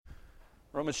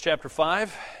Romans chapter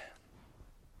 5.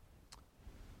 I'm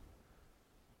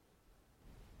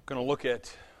going to look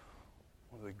at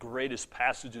one of the greatest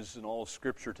passages in all of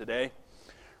Scripture today.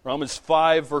 Romans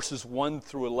 5 verses 1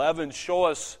 through 11 show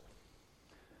us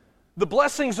the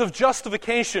blessings of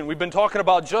justification. We've been talking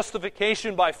about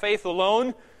justification by faith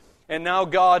alone, and now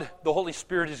God, the Holy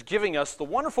Spirit, is giving us the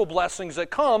wonderful blessings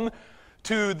that come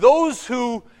to those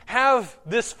who have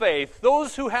this faith,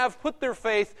 those who have put their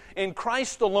faith in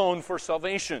Christ alone for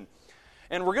salvation.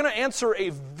 And we're going to answer a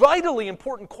vitally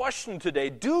important question today.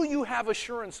 Do you have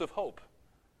assurance of hope?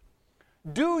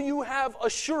 Do you have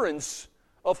assurance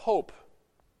of hope?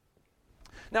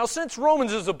 Now, since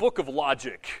Romans is a book of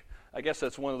logic, I guess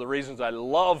that's one of the reasons I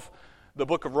love the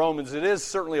book of Romans. It is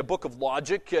certainly a book of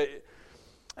logic.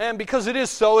 And because it is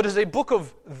so, it is a book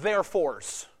of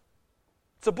therefores.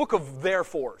 It's a book of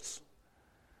therefores.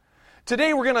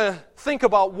 Today we're going to think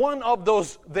about one of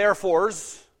those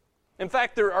therefores. In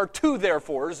fact, there are two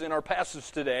therefores in our passage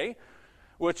today,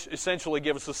 which essentially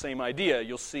give us the same idea.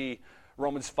 You'll see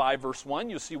Romans 5 verse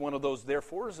 1, you'll see one of those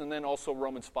therefores, and then also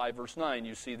Romans 5 verse 9,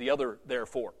 you see the other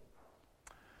therefore.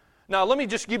 Now, let me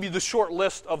just give you the short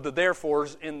list of the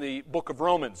therefores in the book of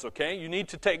Romans, okay? You need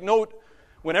to take note.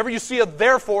 Whenever you see a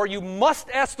therefore, you must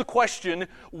ask the question,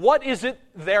 what is it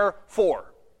there for?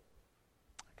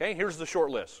 Okay, here's the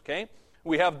short list, okay?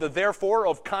 We have the therefore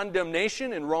of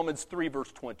condemnation in Romans 3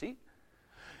 verse 20.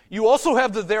 You also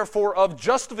have the therefore of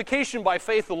justification by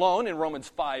faith alone in Romans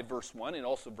 5 verse 1 and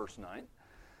also verse 9.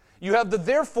 You have the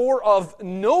therefore of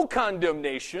no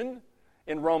condemnation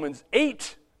in Romans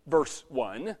 8 verse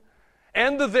 1.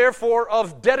 And the therefore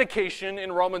of dedication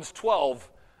in Romans 12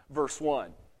 verse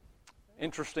 1.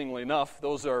 Interestingly enough,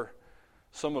 those are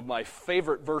some of my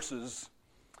favorite verses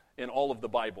in all of the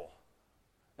Bible.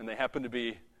 And they happen to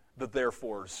be the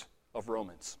therefores of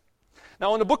Romans.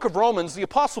 Now, in the book of Romans, the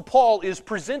Apostle Paul is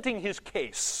presenting his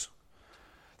case.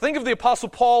 Think of the Apostle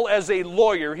Paul as a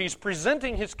lawyer. He's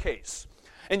presenting his case.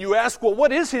 And you ask, well,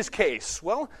 what is his case?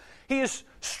 Well, he is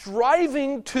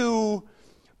striving to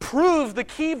prove the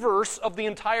key verse of the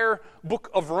entire book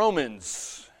of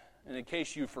Romans. And in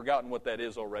case you've forgotten what that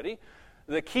is already,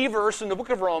 the key verse in the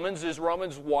book of Romans is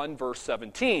Romans 1 verse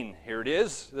 17. Here it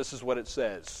is. This is what it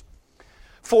says.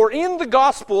 For in the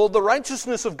gospel, the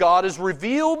righteousness of God is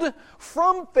revealed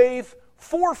from faith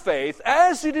for faith,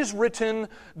 as it is written,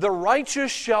 the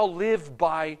righteous shall live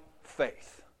by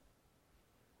faith.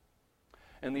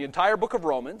 In the entire book of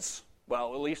Romans,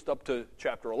 well, at least up to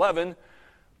chapter 11,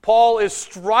 Paul is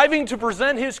striving to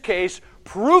present his case,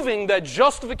 proving that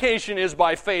justification is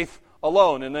by faith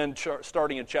alone. And then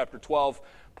starting in chapter 12,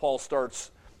 Paul starts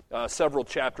several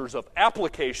chapters of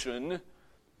application.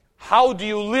 How do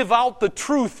you live out the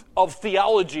truth of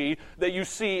theology that you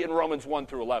see in Romans 1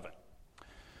 through 11?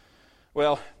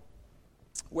 Well,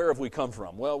 where have we come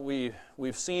from? Well, we've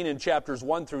seen in chapters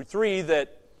 1 through 3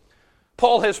 that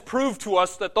Paul has proved to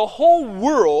us that the whole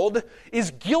world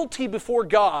is guilty before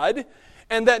God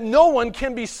and that no one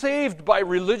can be saved by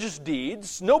religious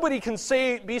deeds. Nobody can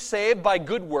be saved by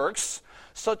good works,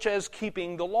 such as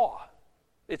keeping the law.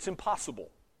 It's impossible.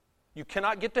 You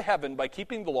cannot get to heaven by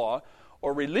keeping the law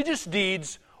or religious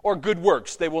deeds, or good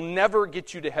works. They will never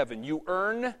get you to heaven. You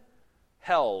earn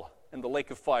hell and the lake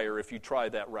of fire if you try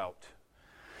that route.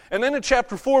 And then in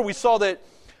chapter 4, we saw that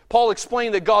Paul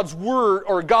explained that God's word,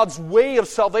 or God's way of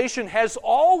salvation, has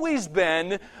always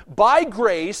been by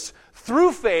grace,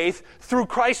 through faith, through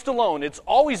Christ alone. It's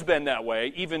always been that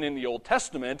way, even in the Old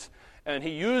Testament. And he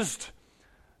used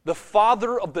the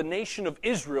father of the nation of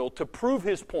Israel to prove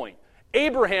his point.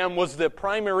 Abraham was the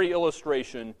primary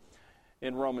illustration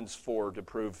in Romans 4 to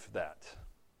prove that.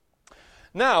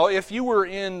 Now, if you were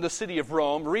in the city of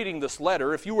Rome reading this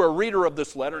letter, if you were a reader of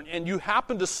this letter, and you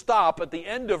happened to stop at the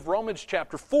end of Romans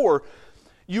chapter 4,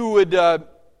 you would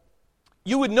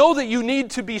know that you need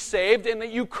to be saved and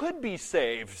that you could be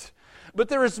saved. But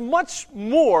there is much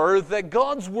more that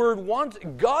God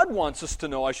wants us to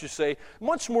know, I should say,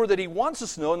 much more that He wants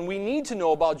us to know, and we need to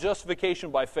know about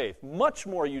justification by faith. Much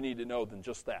more you need to know than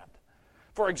just that.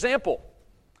 For example,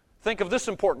 think of this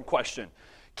important question.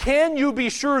 Can you be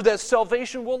sure that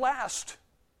salvation will last?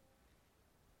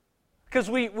 Because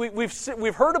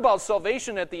we've heard about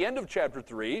salvation at the end of chapter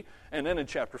 3 and then in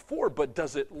chapter 4, but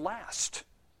does it last?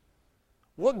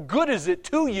 What good is it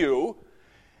to you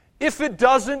if it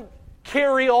doesn't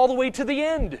carry all the way to the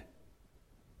end?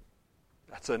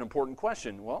 That's an important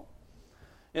question. Well,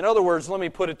 in other words, let me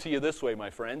put it to you this way, my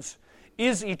friends.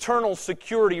 Is eternal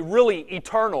security really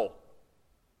eternal?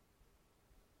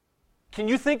 Can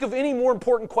you think of any more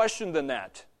important question than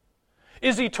that?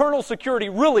 Is eternal security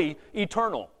really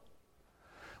eternal?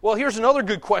 Well, here's another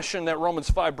good question that Romans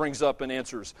 5 brings up and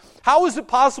answers. How is it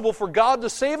possible for God to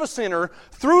save a sinner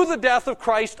through the death of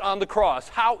Christ on the cross?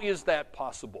 How is that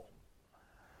possible?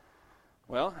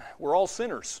 Well, we're all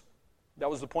sinners. That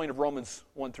was the point of Romans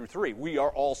 1 through 3. We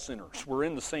are all sinners. We're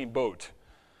in the same boat.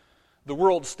 The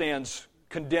world stands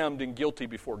condemned and guilty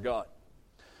before God.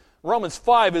 Romans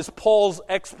 5 is Paul's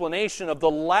explanation of the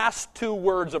last two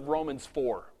words of Romans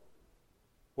 4.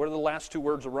 What are the last two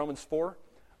words of Romans 4?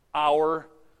 Our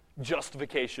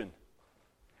justification.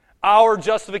 Our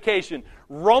justification.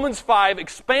 Romans 5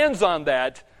 expands on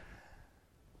that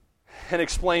and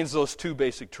explains those two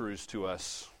basic truths to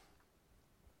us.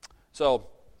 So,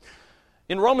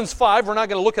 in Romans 5, we're not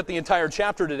going to look at the entire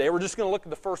chapter today. We're just going to look at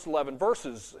the first 11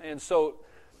 verses. And so,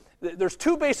 there's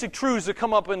two basic truths that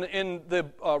come up in the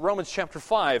Romans chapter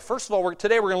 5. First of all,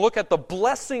 today we're going to look at the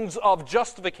blessings of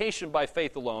justification by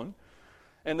faith alone.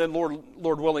 And then,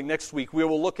 Lord willing, next week we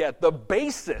will look at the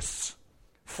basis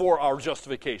for our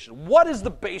justification. What is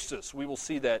the basis? We will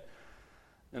see that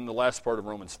in the last part of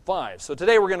Romans 5. So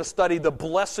today we're going to study the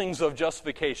blessings of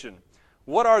justification.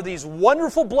 What are these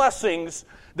wonderful blessings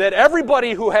that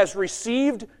everybody who has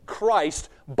received Christ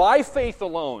by faith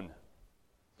alone?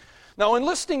 Now, in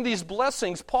listing these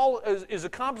blessings, Paul is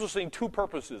accomplishing two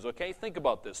purposes, okay? Think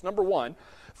about this. Number one,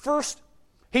 first,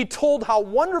 he told how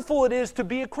wonderful it is to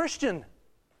be a Christian.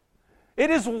 It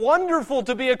is wonderful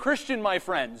to be a Christian, my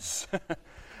friends.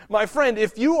 My friend,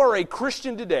 if you are a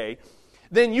Christian today,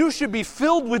 then you should be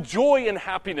filled with joy and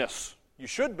happiness. You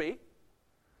should be.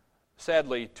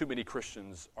 Sadly, too many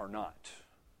Christians are not.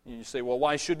 You say, well,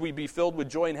 why should we be filled with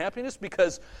joy and happiness?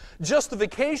 Because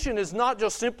justification is not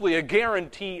just simply a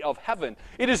guarantee of heaven.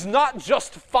 It is not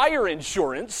just fire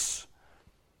insurance.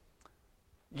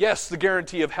 Yes, the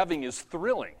guarantee of heaven is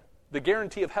thrilling. The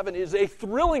guarantee of heaven is a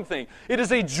thrilling thing. It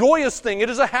is a joyous thing. It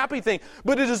is a happy thing.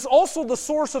 But it is also the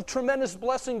source of tremendous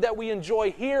blessing that we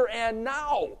enjoy here and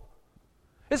now.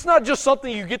 It's not just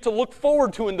something you get to look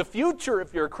forward to in the future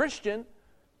if you're a Christian.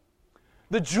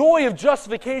 The joy of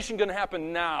justification is going to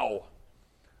happen now.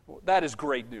 That is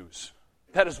great news.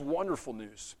 That is wonderful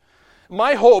news.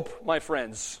 My hope, my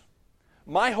friends,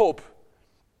 my hope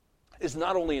is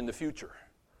not only in the future,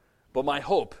 but my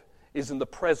hope is in the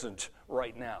present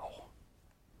right now.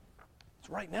 It's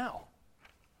right now.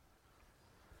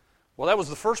 Well, that was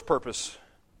the first purpose.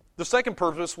 The second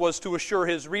purpose was to assure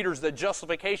his readers that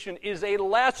justification is a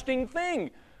lasting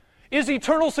thing. Is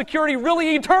eternal security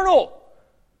really eternal?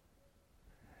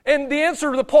 And the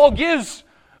answer that Paul gives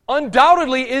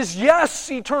undoubtedly is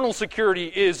yes, eternal security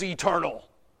is eternal.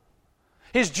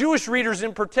 His Jewish readers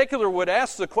in particular would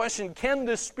ask the question, can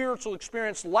this spiritual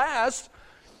experience last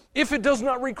if it does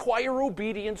not require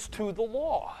obedience to the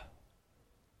law?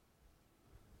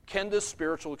 Can this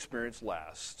spiritual experience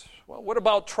last? Well, what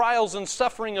about trials and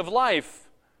suffering of life?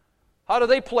 How do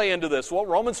they play into this? Well,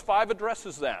 Romans 5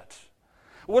 addresses that.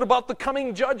 What about the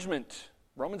coming judgment?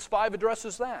 Romans 5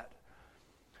 addresses that.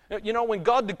 You know, when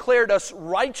God declared us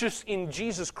righteous in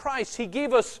Jesus Christ, He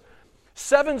gave us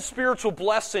 7 spiritual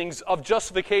blessings of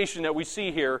justification that we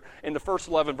see here in the first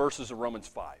 11 verses of Romans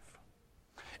 5.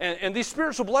 And these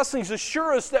spiritual blessings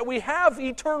assure us that we have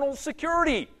eternal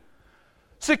security.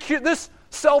 This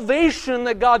salvation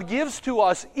that God gives to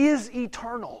us is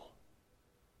eternal.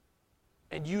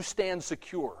 And you stand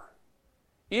secure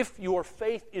if your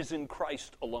faith is in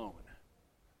Christ alone.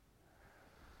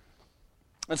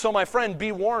 And so, my friend,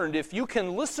 be warned, if you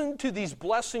can listen to these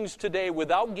blessings today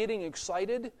without getting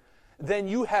excited, then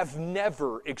you have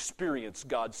never experienced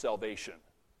God's salvation.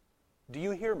 Do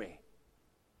you hear me?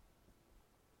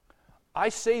 I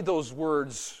say those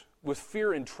words with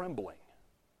fear and trembling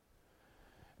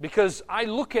because I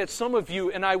look at some of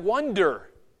you and I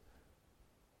wonder,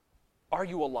 are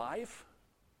you alive?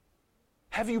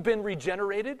 Have you been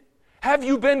regenerated? Have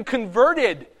you been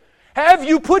converted? Have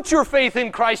you put your faith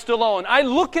in Christ alone? I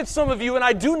look at some of you and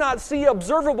I do not see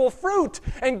observable fruit.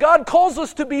 And God calls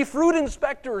us to be fruit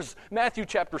inspectors, Matthew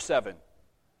chapter 7.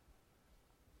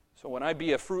 So when I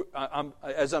be a fruit,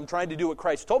 as I'm trying to do what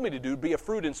Christ told me to do, be a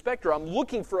fruit inspector, I'm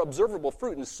looking for observable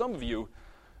fruit. And some of you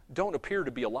don't appear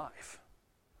to be alive.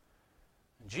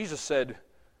 And Jesus said,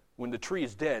 when the tree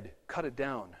is dead, cut it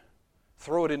down.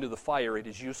 Throw it into the fire. It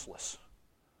is useless.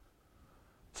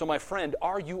 So my friend,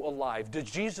 are you alive? Does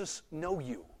Jesus know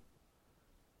you?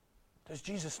 Does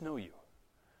Jesus know you?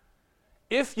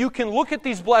 If you can look at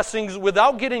these blessings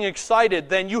without getting excited,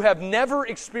 then you have never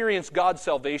experienced God's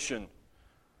salvation.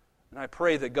 And I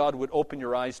pray that God would open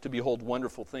your eyes to behold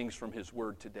wonderful things from His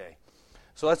Word today.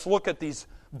 So let's look at these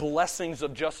blessings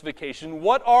of justification.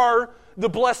 What are the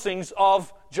blessings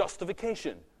of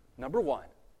justification? Number one,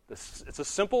 It's a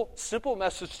simple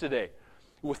message today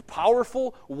with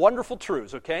powerful, wonderful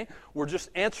truths, okay? We're just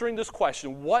answering this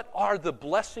question. What are the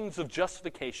blessings of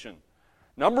justification?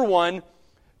 Number one,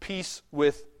 peace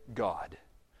with God.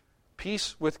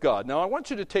 Peace with God. Now, I want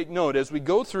you to take note as we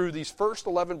go through these first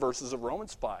 11 verses of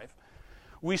Romans 5.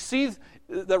 We see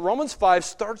that Romans 5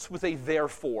 starts with a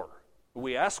therefore.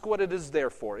 We ask what it is there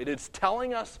for. It is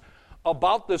telling us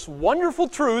about this wonderful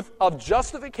truth of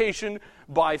justification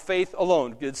by faith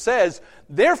alone. It says,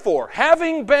 therefore,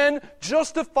 having been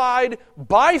justified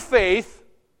by faith,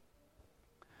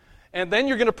 and then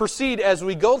you're going to proceed as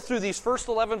we go through these first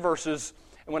 11 verses.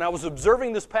 And when I was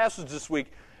observing this passage this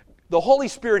week, the Holy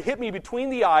Spirit hit me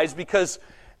between the eyes because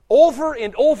over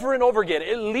and over and over again,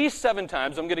 at least 7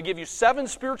 times, I'm going to give you 7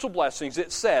 spiritual blessings.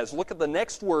 It says, look at the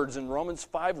next words in Romans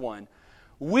 5:1.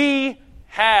 We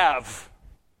have.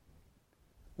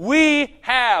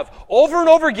 Over and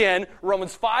over again,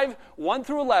 Romans 5:1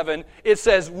 through 11, it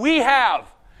says, we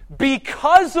have.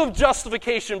 Because of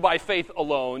justification by faith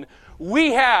alone,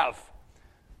 we have.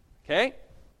 Okay?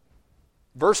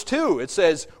 Verse 2, it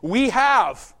says, we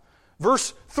have.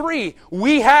 Verse 3,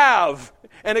 we have.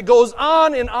 And it goes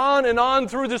on and on and on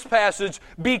through this passage.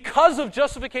 Because of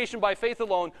justification by faith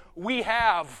alone, we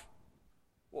have.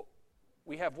 Well,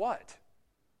 we have what?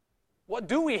 What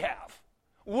do we have?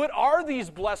 What are these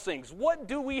blessings? What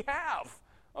do we have?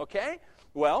 Okay?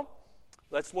 Well,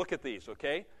 let's look at these,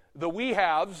 okay? The we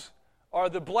haves are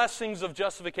the blessings of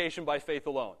justification by faith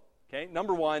alone. Okay?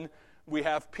 Number one, we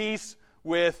have peace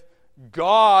with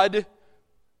God.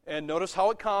 And notice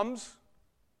how it comes.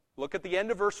 Look at the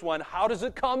end of verse 1. How does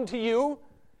it come to you?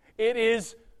 It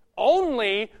is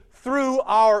only through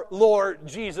our Lord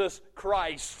Jesus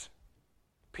Christ.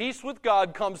 Peace with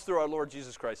God comes through our Lord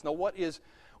Jesus Christ. Now,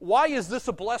 why is this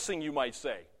a blessing, you might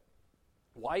say?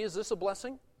 Why is this a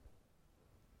blessing?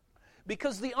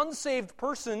 Because the unsaved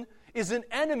person is an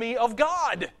enemy of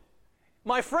God.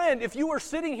 My friend, if you are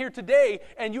sitting here today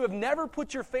and you have never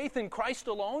put your faith in Christ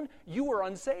alone, you are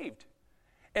unsaved.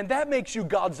 And that makes you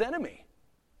God's enemy.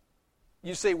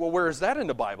 You say, well, where is that in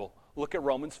the Bible? Look at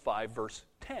Romans 5, verse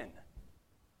 10.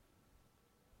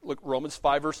 Look, Romans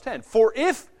 5, verse 10. For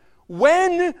if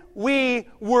when we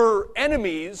were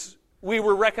enemies, we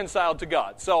were reconciled to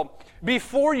God. So,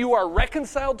 before you are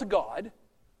reconciled to God,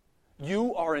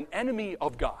 you are an enemy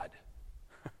of God.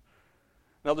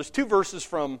 Now, there's 2 verses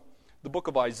from the book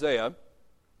of Isaiah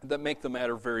that make the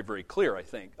matter very, very clear, I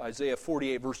think. Isaiah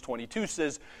 48, verse 22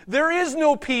 says, there is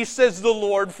no peace, says the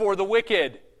Lord, for the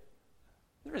wicked.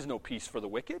 There is no peace for the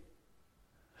wicked.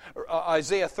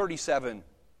 Isaiah 37,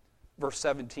 verse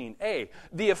 17a,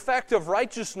 the effect of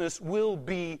righteousness will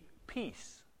be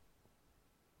peace.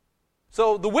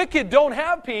 So the wicked don't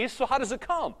have peace, so how does it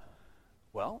come?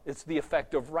 Well, it's the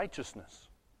effect of righteousness.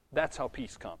 That's how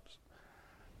peace comes.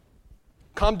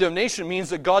 Condemnation means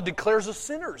that God declares us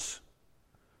sinners,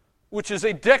 which is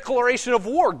a declaration of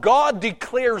war. God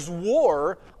declares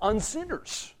war on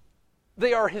sinners.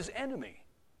 They are His enemy.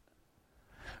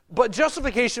 But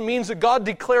justification means that God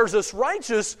declares us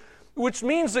righteous, which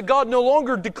means that God no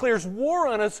longer declares war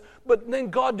on us, but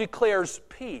then God declares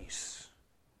peace.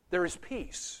 There is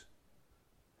peace.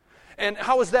 And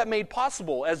how is that made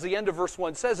possible? As the end of verse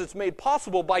 1 says, it's made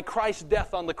possible by Christ's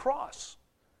death on the cross.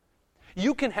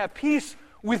 You can have peace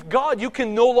with God. You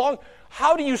can no longer...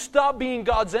 How do you stop being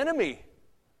God's enemy?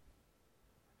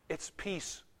 It's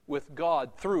peace with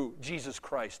God through Jesus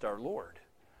Christ our Lord.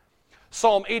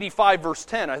 Psalm 85, verse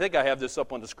 10. I think I have this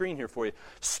up on the screen here for you.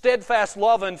 Steadfast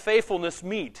love and faithfulness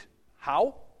meet.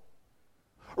 How?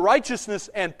 Righteousness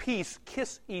and peace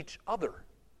kiss each other.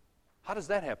 How does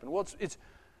that happen? Well,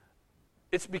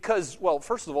 it's because, well,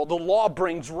 first of all, the law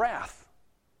brings wrath.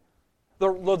 The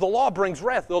law brings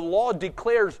wrath. The law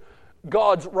declares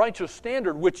God's righteous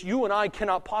standard, which you and I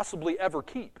cannot possibly ever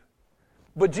keep.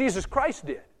 But Jesus Christ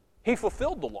did. He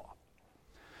fulfilled the law.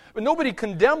 But nobody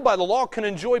condemned by the law can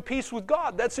enjoy peace with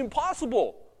God. That's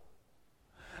impossible.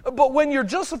 But when you're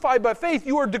justified by faith,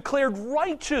 you are declared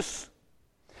righteous.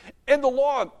 And the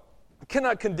law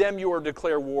cannot condemn you or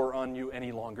declare war on you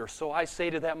any longer. So I say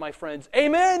to that, my friends,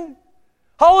 amen.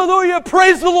 Hallelujah.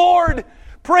 Praise the Lord.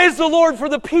 Praise the Lord for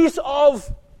the peace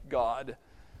of God.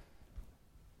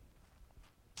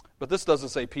 But this doesn't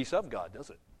say peace of God, does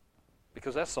it?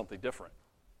 Because that's something different.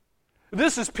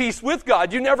 This is peace with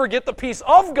God. You never get the peace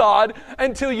of God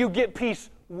until you get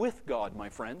peace with God, my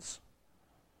friends.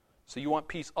 So you want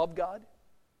peace of God?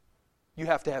 You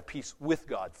have to have peace with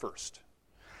God first.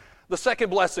 The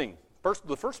second blessing,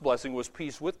 the first blessing was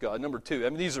peace with God. Number 2,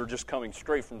 these are just coming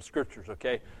straight from the Scriptures,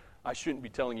 okay? I shouldn't be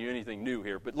telling you anything new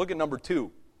here. But look at number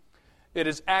 2. It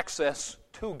is access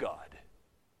to God.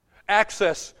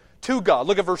 access to God.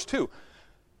 Look at verse 2.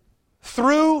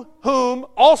 Through whom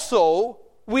also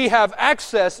we have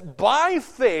access by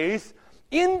faith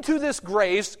into this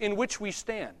grace in which we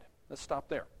stand. Let's stop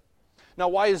there. Now,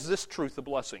 why is this truth a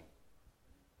blessing?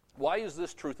 Why is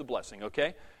this truth a blessing,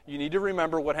 okay? You need to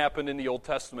remember what happened in the Old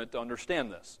Testament to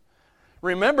understand this.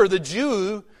 Remember, the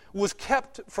Jew was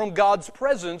kept from God's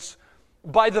presence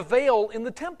by the veil in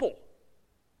the temple.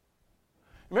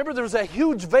 Remember, there was that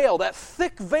huge veil, that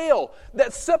thick veil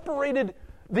that separated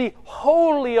the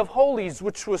Holy of Holies,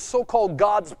 which was so-called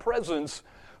God's presence,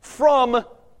 from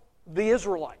the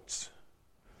Israelites.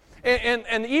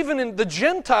 And even in the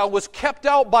Gentile was kept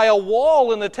out by a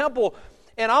wall in the temple,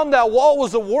 and on that wall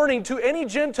was a warning to any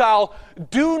Gentile,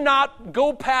 do not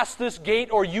go past this gate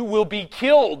or you will be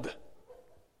killed.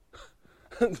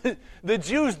 The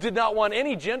Jews did not want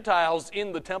any Gentiles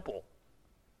in the temple.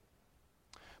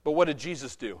 But what did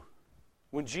Jesus do?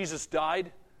 When Jesus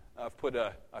died, I put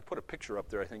a picture up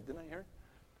there, I think, didn't I, Aaron?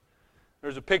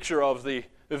 There's a picture of the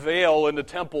veil in the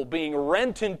temple being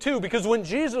rent in two, because when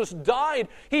Jesus died,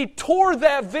 He tore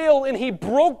that veil and He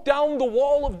broke down the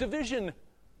wall of division.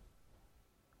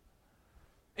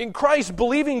 In Christ,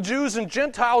 believing Jews and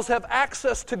Gentiles have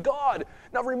access to God.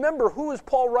 Now remember, who is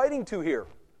Paul writing to here?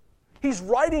 He's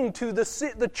writing to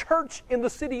the church in the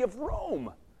city of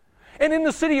Rome. And in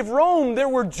the city of Rome, there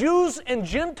were Jews and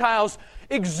Gentiles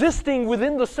existing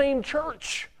within the same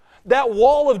church. That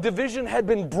wall of division had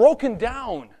been broken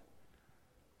down.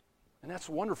 And that's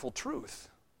a wonderful truth.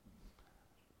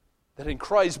 That in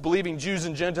Christ, believing Jews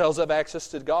and Gentiles have access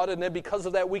to God, and then because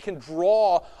of that, we can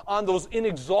draw on those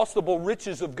inexhaustible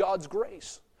riches of God's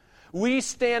grace. We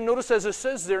stand, notice as it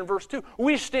says there in verse 2,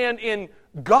 we stand in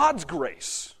God's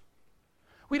grace.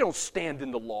 We don't stand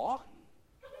in the law.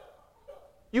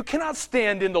 You cannot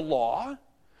stand in the law.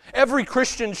 Every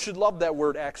Christian should love that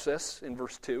word access in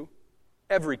verse 2.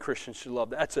 Every Christian should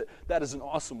love that. That is an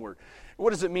awesome word.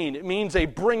 What does it mean? It means a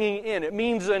bringing in. It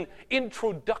means an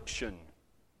introduction.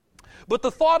 But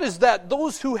the thought is that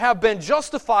those who have been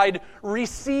justified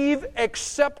receive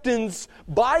acceptance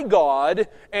by God,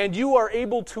 and you are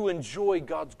able to enjoy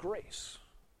God's grace.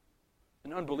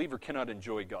 An unbeliever cannot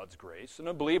enjoy God's grace. An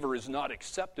unbeliever is not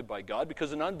accepted by God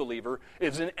because an unbeliever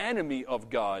is an enemy of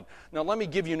God. Now let me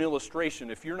give you an illustration.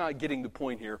 If you're not getting the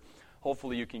point here,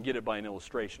 hopefully you can get it by an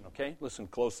illustration, okay? Listen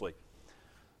closely.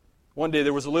 One day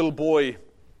there was a little boy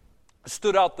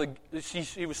stood out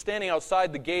he was standing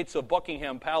outside the gates of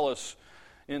Buckingham Palace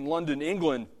in London,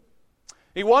 England.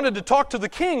 He wanted to talk to the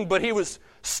king, but he was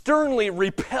sternly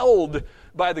repelled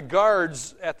by the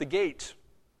guards at the gate.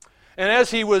 And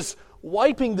as he was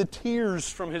wiping the tears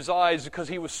from his eyes because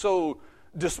he was so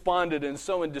despondent and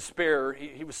so in despair,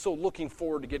 he was so looking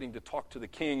forward to getting to talk to the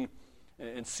king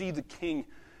and see the king.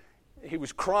 He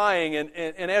was crying,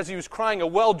 and as he was crying, a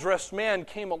well-dressed man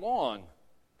came along.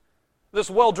 This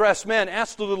well-dressed man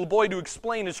asked the little boy to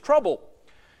explain his trouble.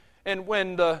 And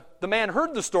when the man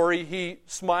heard the story, he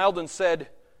smiled and said,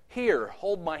 "Here,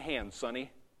 hold my hand,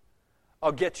 sonny.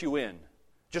 I'll get you in.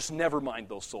 Just never mind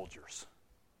those soldiers."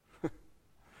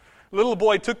 The little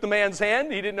boy took the man's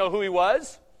hand. He didn't know who he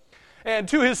was. And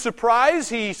to his surprise,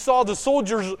 he saw the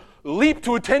soldiers leap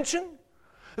to attention.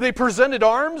 They presented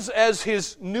arms as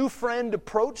his new friend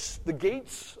approached the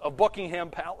gates of Buckingham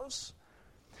Palace.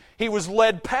 He was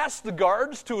led past the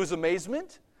guards to his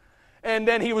amazement, and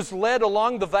then he was led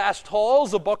along the vast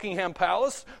halls of Buckingham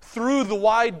Palace, through the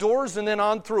wide doors, and then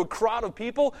on through a crowd of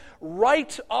people,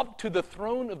 right up to the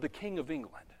throne of the King of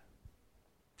England.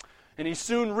 And he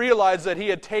soon realized that he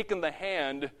had taken the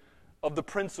hand of the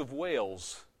Prince of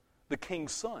Wales, the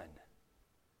King's son.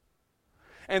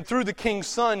 And through the King's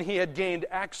son, he had gained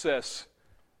access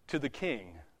to the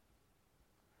King.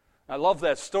 I love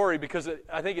that story because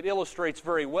I think it illustrates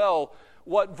very well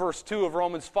what verse 2 of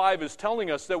Romans 5 is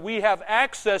telling us, that we have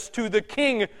access to the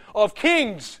King of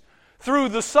Kings through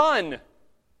the Son.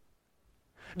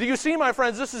 Do you see, my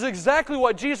friends, this is exactly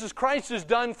what Jesus Christ has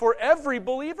done for every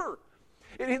believer.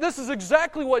 This is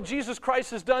exactly what Jesus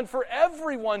Christ has done for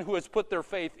everyone who has put their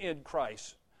faith in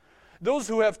Christ. Those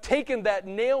who have taken that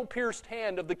nail-pierced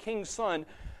hand of the King's Son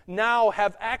now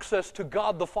have access to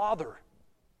God the Father.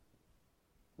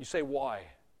 You say, why?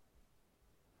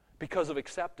 Because of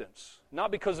acceptance. Not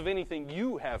because of anything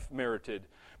you have merited,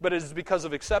 but it is because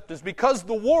of acceptance. Because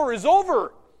the war is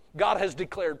over, God has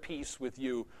declared peace with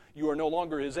you. You are no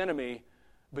longer His enemy,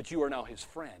 but you are now His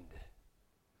friend.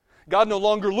 God no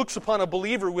longer looks upon a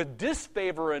believer with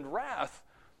disfavor and wrath,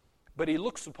 but He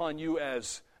looks upon you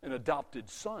as an adopted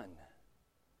son.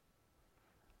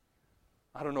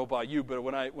 I don't know about you, but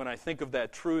when I think of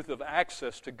that truth of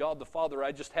access to God the Father,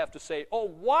 I just have to say, oh,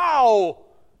 wow!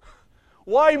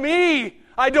 Why me?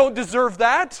 I don't deserve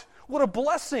that. What a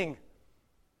blessing.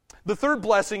 The third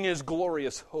blessing is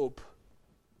glorious hope.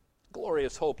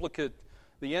 Glorious hope. Look at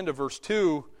the end of verse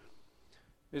 2.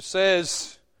 It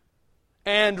says,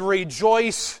 and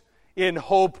rejoice in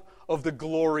hope of the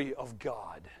glory of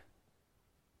God.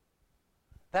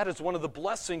 That is one of the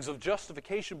blessings of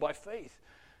justification by faith.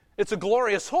 It's a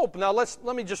glorious hope. Now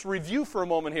let me just review for a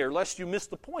moment here, lest you miss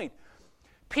the point.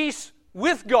 Peace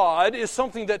with God is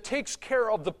something that takes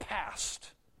care of the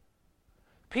past.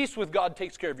 Peace with God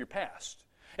takes care of your past.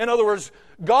 In other words,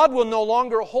 God will no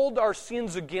longer hold our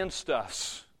sins against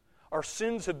us. Our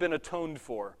sins have been atoned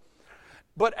for.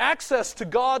 But access to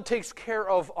God takes care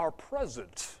of our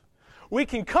present. We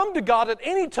can come to God at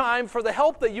any time for the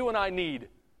help that you and I need.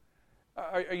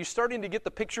 Are you starting to get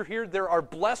the picture here? There are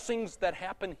blessings that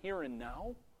happen here and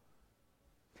now.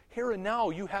 Here and now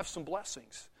you have some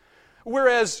blessings.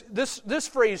 Whereas this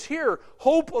phrase here,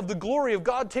 hope of the glory of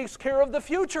God, takes care of the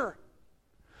future.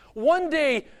 One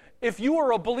day, if you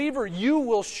are a believer, you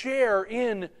will share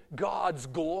in God's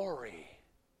glory.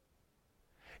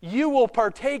 You will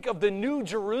partake of the new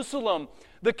Jerusalem,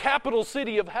 the capital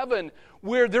city of heaven,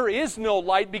 where there is no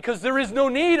light because there is no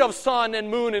need of sun and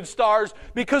moon and stars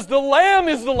because the Lamb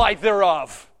is the light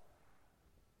thereof.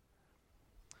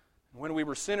 When we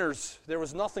were sinners, there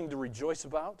was nothing to rejoice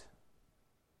about.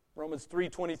 Romans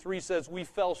 3:23 says we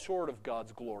fell short of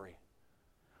God's glory.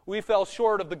 We fell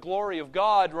short of the glory of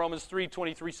God, Romans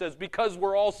 3:23 says, because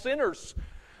we're all sinners.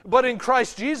 But in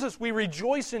Christ Jesus, we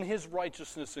rejoice in His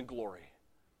righteousness and glory.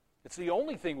 It's the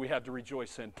only thing we have to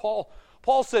rejoice in. Paul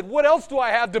said, what else do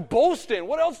I have to boast in?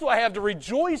 What else do I have to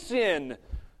rejoice in?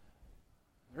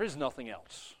 There is nothing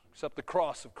else except the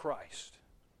cross of Christ.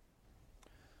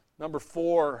 Number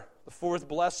 4, the fourth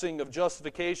blessing of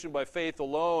justification by faith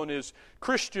alone is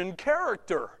Christian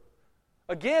character.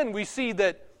 Again, we see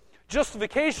that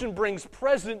justification brings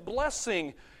present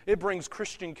blessing. It brings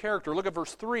Christian character. Look at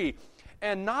verse 3.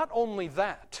 And not only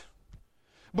that,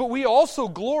 but we also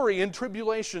glory in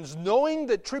tribulations, knowing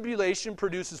that tribulation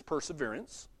produces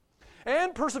perseverance,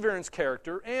 and perseverance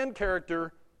character, and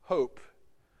character hope.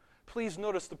 Please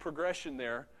notice the progression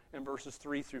there in verses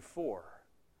 3 through 4.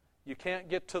 You can't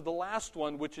get to the last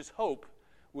one, which is hope,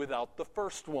 without the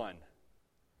first one.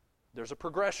 There's a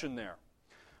progression there.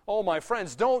 Oh, my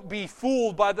friends, don't be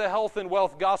fooled by the health and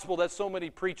wealth gospel that so many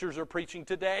preachers are preaching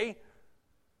today.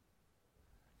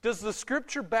 Does the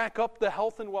Scripture back up the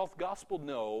health and wealth gospel?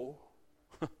 No.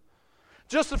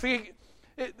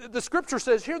 The Scripture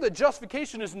says here that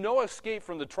justification is no escape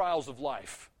from the trials of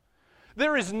life.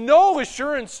 There is no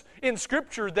assurance in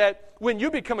Scripture that when you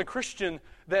become a Christian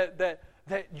that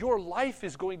your life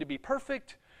is going to be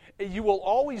perfect. You will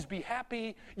always be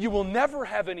happy. You will never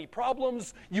have any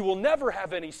problems. You will never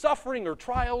have any suffering or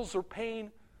trials or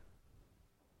pain.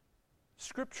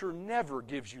 Scripture never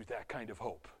gives you that kind of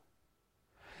hope.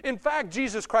 In fact,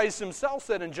 Jesus Christ Himself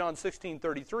said in John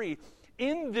 16:33,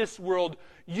 in this world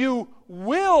you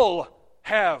will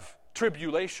have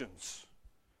tribulations.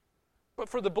 But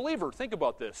for the believer, think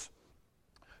about this.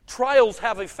 Trials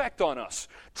have effect on us.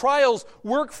 Trials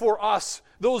work for us,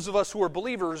 those of us who are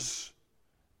believers.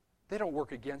 They don't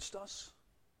work against us.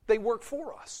 They work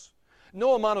for us.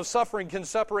 No amount of suffering can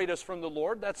separate us from the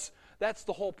Lord. That's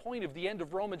the whole point of the end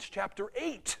of Romans chapter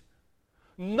 8.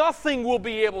 Nothing will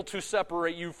be able to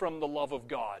separate you from the love of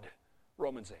God.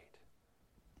 Romans 8.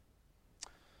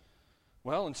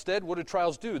 Well, instead, what do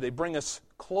trials do? They bring us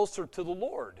closer to the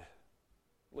Lord.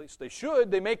 At least they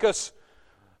should. They make us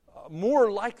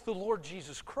more like the Lord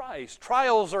Jesus Christ.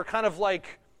 Trials are kind of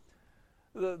like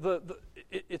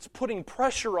it's putting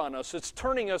pressure on us. It's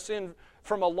turning us in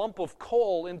from a lump of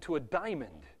coal into a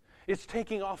diamond. It's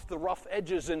taking off the rough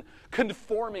edges and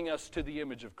conforming us to the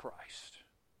image of Christ.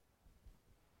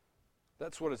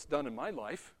 That's what it's done in my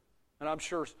life. And I'm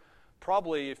sure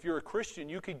probably if you're a Christian,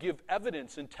 you could give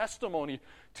evidence and testimony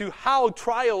to how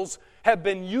trials have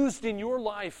been used in your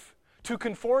life to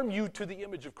conform you to the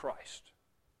image of Christ.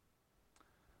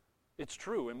 It's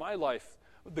true. In my life,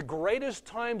 the greatest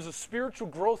times of spiritual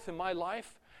growth in my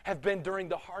life have been during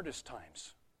the hardest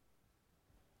times.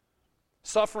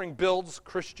 Suffering builds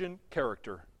Christian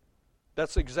character.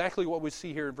 That's exactly what we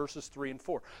see here in verses 3 and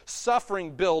 4.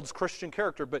 Suffering builds Christian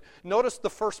character. But notice the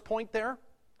first point there.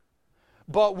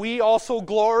 But we also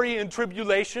glory in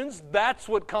tribulations. That's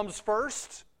what comes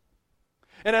first.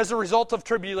 And as a result of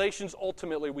tribulations,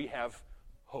 ultimately we have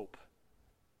hope.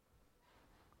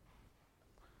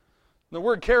 The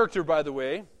word character, by the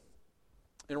way,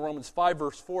 in Romans 5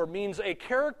 verse 4, means a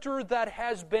character that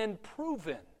has been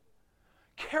proven.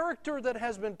 Character that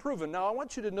has been proven. Now, I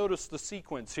want you to notice the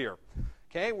sequence here.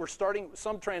 Okay,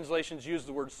 some translations use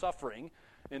the word suffering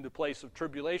in the place of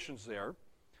tribulations there.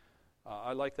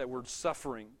 I like that word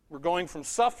suffering. We're going from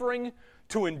suffering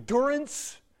to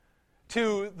endurance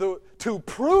to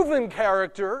proven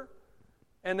character,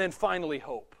 and then finally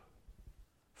hope.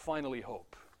 Finally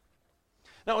hope.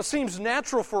 Now, it seems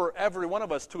natural for every one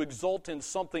of us to exult in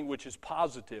something which is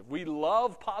positive. We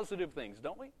love positive things,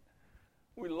 don't we?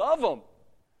 We love them.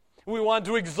 We want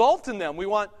to exult in them. We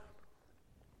want,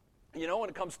 when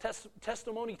it comes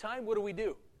testimony time, what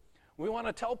do? We want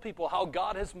to tell people how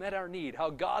God has met our need, how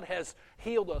God has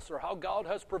healed us, or how God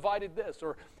has provided this,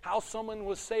 or how someone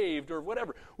was saved, or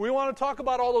whatever. We want to talk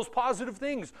about all those positive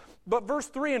things. But verse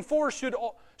 3 and 4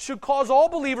 should cause all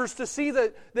believers to see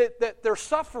that their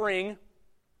suffering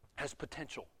has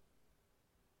potential.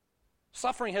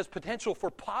 Suffering has potential for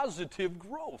positive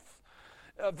growth.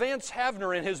 Vance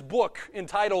Havner, in his book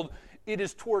entitled "It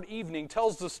Is Toward Evening,"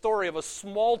 tells the story of a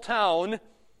small town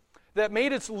that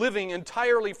made its living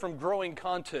entirely from growing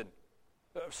cotton.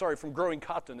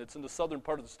 It's in the southern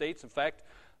part of the states, in fact,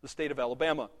 the state of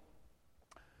Alabama.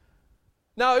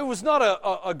 Now, it was not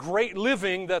a great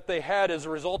living that they had as a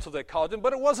result of that cotton,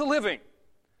 but it was a living.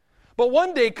 But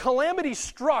one day, calamity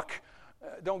struck.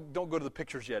 Don't go to the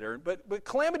pictures yet, Aaron. But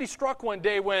calamity struck one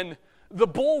day when the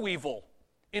boll weevil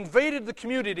invaded the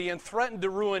community and threatened to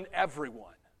ruin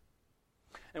everyone.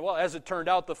 And well, as it turned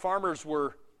out, the farmers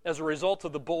were, as a result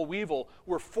of the boll weevil,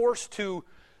 were forced to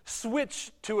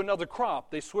switch to another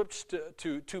crop. They switched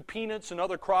to peanuts and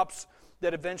other crops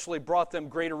that eventually brought them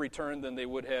greater return than they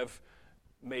would have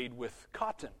made with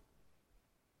cotton.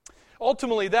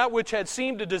 Ultimately, that which had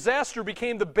seemed a disaster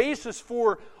became the basis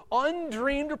for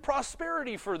undreamed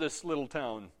prosperity for this little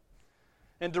town.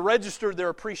 And to register their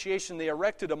appreciation, they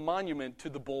erected a monument to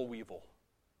the boll weevil.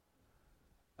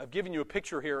 I've given you a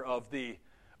picture here of the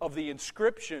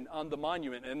inscription on the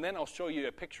monument, and then I'll show you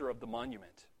a picture of the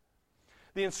monument.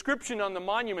 The inscription on the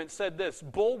monument said this: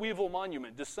 Boll Weevil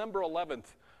Monument, December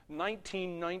 11th,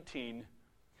 1919.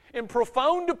 In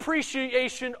profound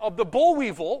appreciation of the boll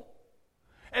weevil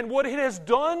and what it has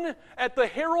done at the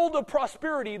herald of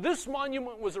prosperity, this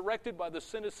monument was erected by the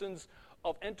citizens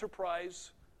of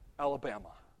Enterprise,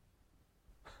 Alabama.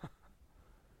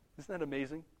 Isn't that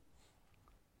amazing?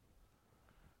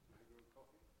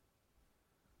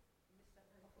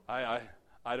 I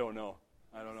don't know.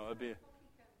 It'd be,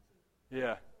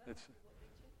 it's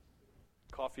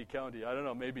Coffee County. I don't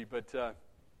know, maybe, but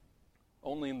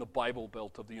only in the Bible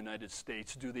Belt of the United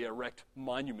States do they erect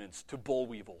monuments to boll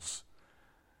weevils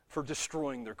for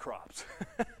destroying their crops.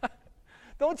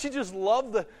 Don't you just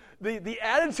love the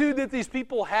attitude that these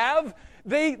people have?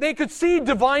 They could see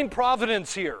divine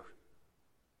providence here.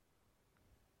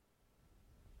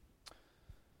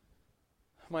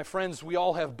 My friends, we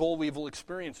all have boll weevil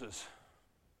experiences.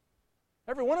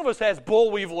 Every one of us has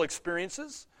boll weevil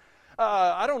experiences.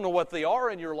 I don't know what they are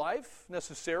in your life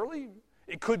necessarily.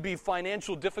 It could be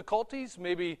financial difficulties.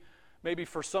 Maybe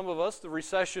for some of us, the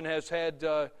recession has had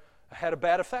a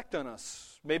bad effect on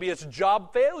us. Maybe it's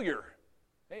job failure.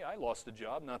 Hey, I lost a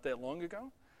job not that long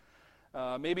ago.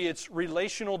 Maybe it's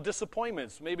relational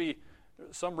disappointments. Maybe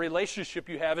some relationship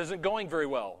you have isn't going very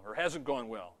well or hasn't gone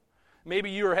well.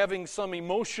 Maybe you're having some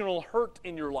emotional hurt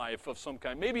in your life of some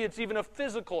kind. Maybe it's even a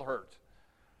physical hurt.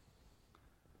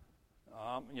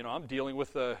 I'm dealing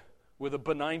with a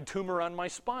benign tumor on my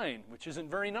spine, which isn't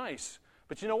very nice.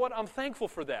 But you know what? I'm thankful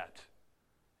for that.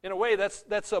 In a way,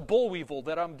 that's a boll weevil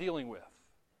that I'm dealing with.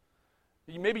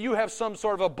 Maybe you have some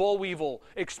sort of a boll weevil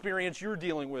experience you're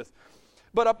dealing with.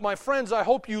 But my friends, I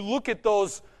hope you look at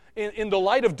those in the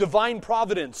light of divine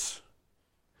providence.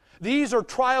 These are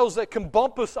trials that can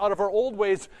bump us out of our old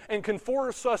ways and can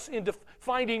force us into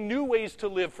finding new ways to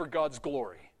live for God's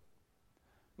glory.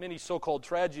 Many so-called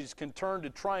tragedies can turn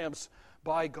to triumphs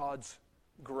by God's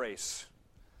grace.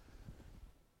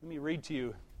 Let me read to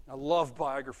you. I love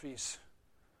biographies.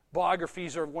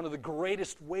 Biographies are one of the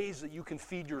greatest ways that you can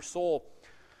feed your soul.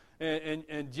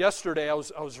 And yesterday I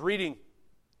was reading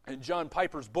in John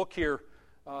Piper's book here,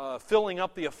 Filling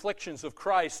Up the Afflictions of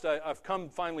Christ. I've come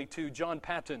finally to John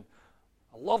Paton.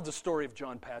 I love the story of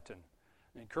John Paton.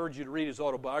 I encourage you to read his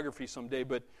autobiography someday.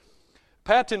 But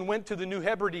Paton went to the New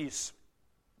Hebrides.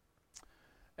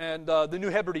 And the New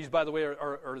Hebrides, by the way,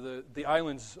 are the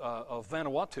islands of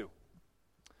Vanuatu.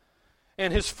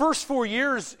 And his first 4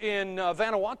 years in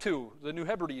Vanuatu, the New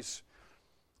Hebrides,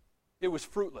 it was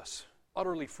fruitless,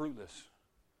 utterly fruitless.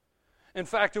 In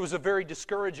fact, it was a very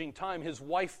discouraging time. His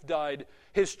wife died.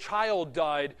 His child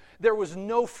died. There was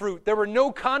no fruit. There were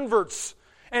no converts.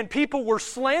 And people were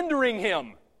slandering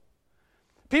him.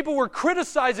 People were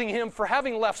criticizing him for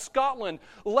having left Scotland,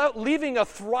 leaving a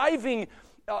thriving,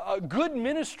 good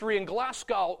ministry in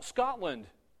Glasgow, Scotland,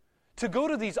 to go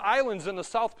to these islands in the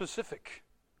South Pacific.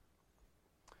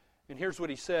 And here's what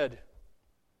he said.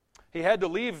 He had to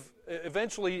leave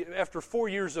eventually after 4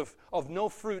 years of no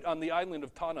fruit on the island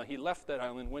of Tanna. He left that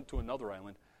island, went to another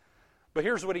island. But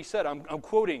here's what he said. I'm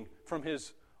quoting from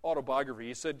his autobiography.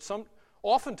 He said,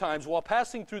 oftentimes, while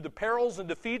passing through the perils and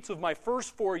defeats of my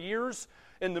first 4 years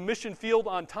in the mission field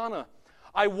on Tanna,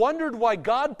 I wondered why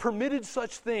God permitted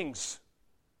such things.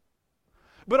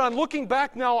 But on looking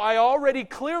back now, I already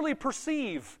clearly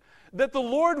perceive that the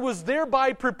Lord was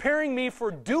thereby preparing me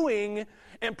for doing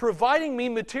and providing me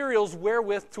materials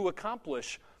wherewith to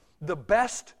accomplish the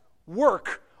best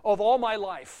work of all my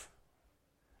life,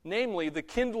 namely the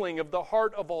kindling of the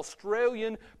heart of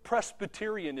Australian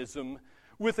Presbyterianism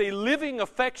with a living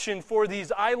affection for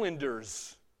these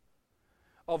islanders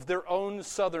of their own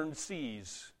southern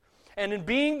seas, and in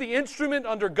being the instrument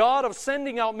under God of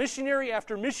sending out missionary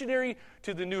after missionary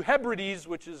to the New Hebrides,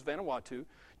 which is Vanuatu,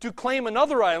 to claim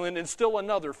another island and still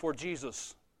another for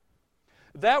Jesus.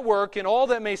 That work and all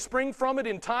that may spring from it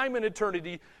in time and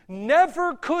eternity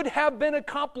never could have been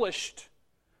accomplished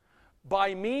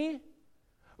by me,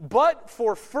 but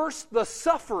for first the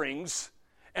sufferings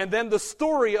and then the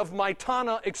story of my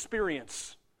Tanna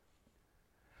experience.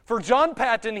 For John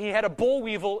Patton, he had a boll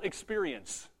weevil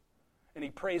experience, and he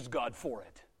praised God for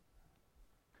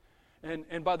it.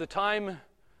 And by the time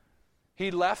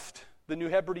he left the New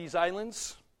Hebrides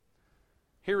Islands,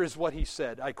 here is what he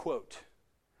said, I quote,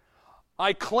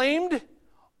 I claimed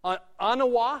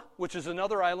Anawa, which is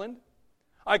another island.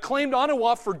 I claimed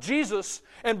Anawa for Jesus,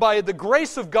 and by the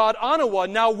grace of God, Anawa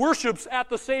now worships at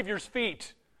the Savior's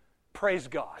feet. Praise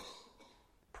God.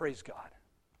 Praise God.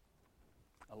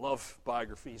 I love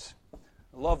biographies. I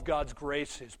love God's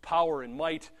grace, His power and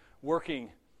might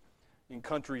working in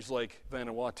countries like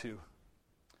Vanuatu.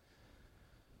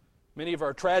 Many of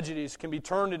our tragedies can be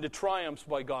turned into triumphs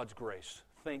by God's grace.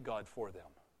 Thank God for them.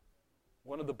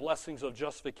 One of the blessings of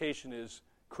justification is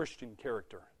Christian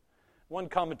character. One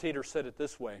commentator said it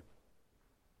this way.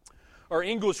 Our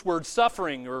English word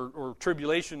suffering or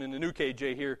tribulation in the New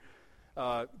KJ here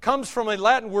comes from a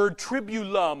Latin word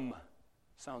tribulum.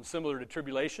 Sounds similar to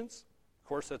tribulations. Of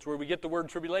course, that's where we get the word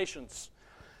tribulations.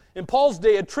 In Paul's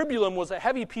day, a tribulum was a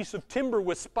heavy piece of timber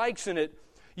with spikes in it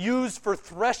used for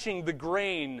threshing the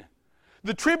grain.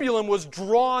 The tribulum was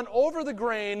drawn over the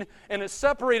grain and it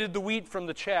separated the wheat from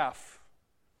the chaff.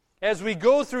 As we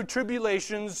go through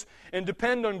tribulations and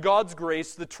depend on God's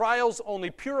grace, the trials only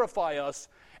purify us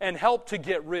and help to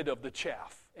get rid of the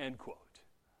chaff. End quote.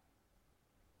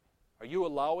 Are you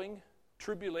allowing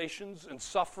tribulations and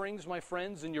sufferings, my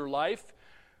friends, in your life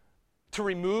to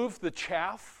remove the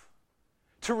chaff?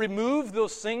 To remove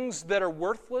those things that are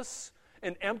worthless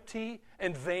and empty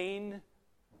and vain?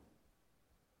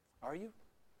 Are you?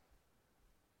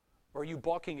 Or are you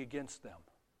balking against them?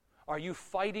 Are you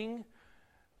fighting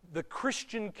the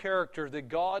Christian character that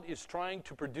God is trying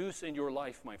to produce in your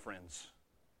life, my friends?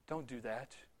 Don't do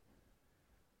that.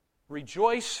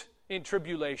 Rejoice in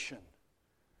tribulation.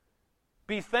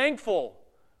 Be thankful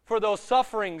for those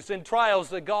sufferings and trials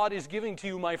that God is giving to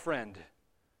you, my friend.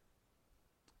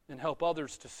 And help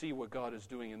others to see what God is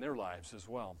doing in their lives as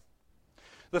well.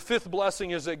 The fifth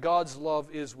blessing is that God's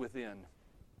love is within.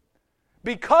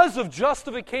 Because of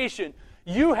justification,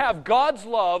 you have God's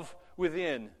love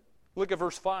within. Look at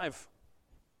verse 5.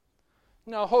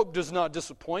 Now hope does not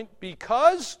disappoint,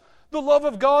 because the love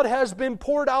of God has been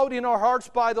poured out in our hearts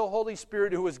by the Holy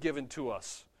Spirit who was given to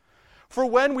us. For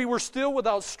when we were still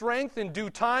without strength, in due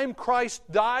time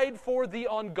Christ died for the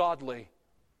ungodly.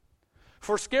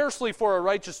 For scarcely for a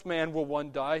righteous man will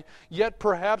one die, yet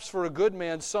perhaps for a good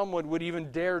man someone would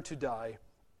even dare to die.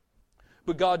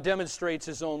 But God demonstrates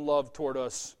His own love toward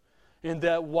us, in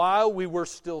that while we were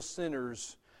still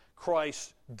sinners,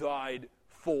 Christ died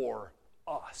for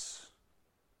us.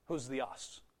 Who's the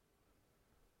us?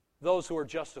 Those who are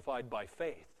justified by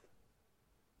faith.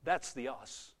 That's the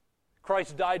us.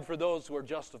 Christ died for those who are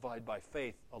justified by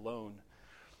faith alone.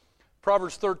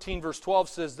 Proverbs 13 verse 12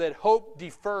 says that hope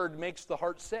deferred makes the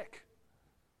heart sick.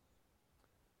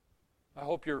 I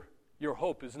hope your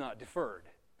hope is not deferred,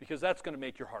 because that's going to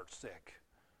make your heart sick.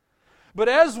 But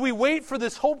as we wait for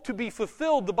this hope to be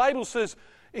fulfilled, the Bible says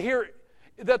here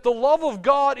that the love of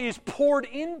God is poured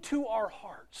into our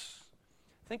hearts.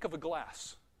 Think of a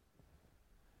glass.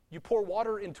 You pour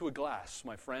water into a glass,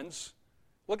 my friends.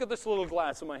 Look at this little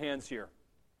glass in my hands here.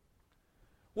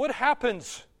 What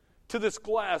happens to this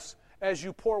glass as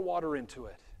you pour water into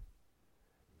it?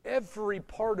 Every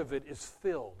part of it is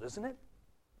filled, isn't it?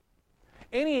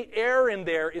 any air in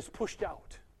there is pushed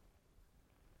out.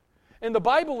 And the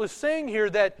Bible is saying here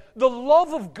that the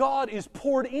love of God is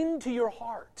poured into your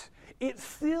heart. It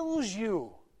fills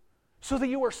you so that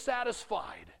you are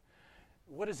satisfied.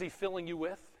 What is He filling you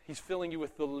with? He's filling you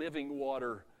with the living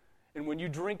water. And when you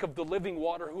drink of the living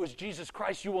water, who is Jesus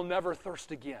Christ, you will never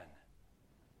thirst again.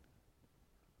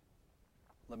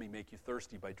 Let me make you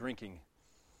thirsty by drinking.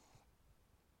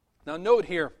 Now note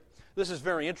here, this is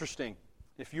very interesting.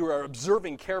 If you are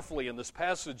observing carefully in this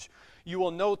passage, you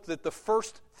will note that the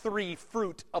first three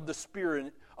fruit of the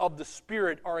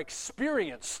Spirit are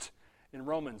experienced in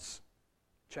Romans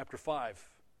chapter 5.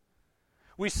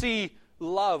 We see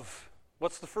love.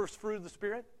 What's the first fruit of the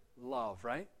Spirit? Love,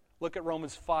 right? Look at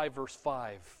Romans 5, verse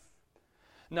 5.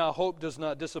 Now hope does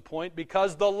not disappoint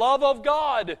because the love of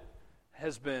God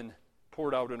has been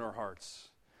poured out in our hearts.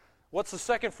 What's the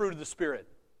second fruit of the Spirit?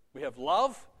 We have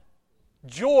love,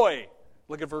 joy.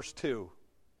 Look at verse 2.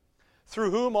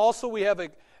 Through whom also we have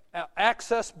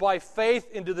access by faith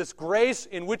into this grace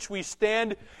in which we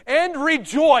stand and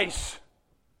rejoice.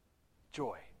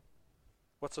 Joy.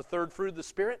 What's the third fruit of the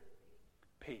Spirit?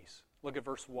 Peace. Look at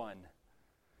verse 1.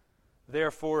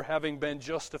 Therefore, having been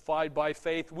justified by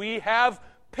faith, we have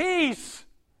peace.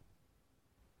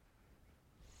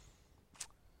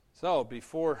 So,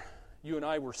 before you and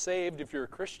I were saved, if you're a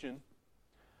Christian,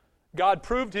 God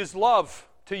proved His love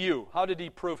to you. How did He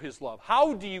prove His love?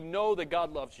 How do you know that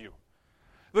God loves you?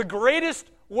 The greatest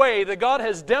way that God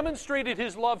has demonstrated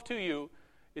His love to you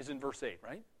is in verse 8,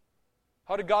 right?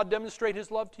 How did God demonstrate His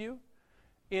love to you?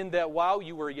 In that while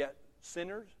you were yet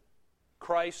sinners,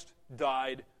 Christ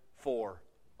died for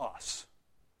us.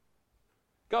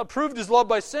 God proved His love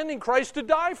by sending Christ to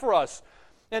die for us.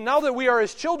 And now that we are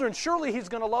His children, surely He's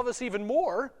going to love us even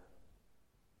more.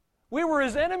 We were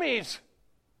His enemies.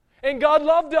 And God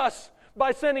loved us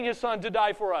by sending His Son to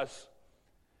die for us.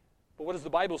 But what does the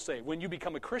Bible say? When you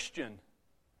become a Christian,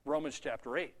 Romans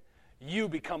chapter 8, you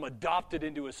become adopted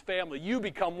into His family. You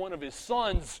become one of His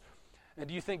sons. And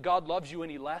do you think God loves you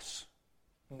any less?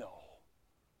 No.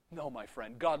 No, my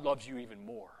friend. God loves you even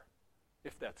more,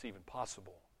 if that's even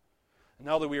possible. And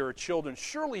now that we are children,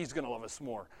 surely He's going to love us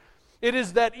more. It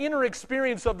is that inner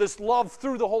experience of this love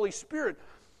through the Holy Spirit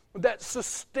that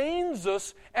sustains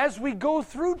us as we go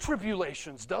through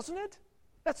tribulations, doesn't it?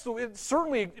 It's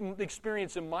certainly an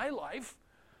experience in my life.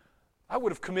 I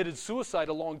would have committed suicide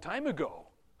a long time ago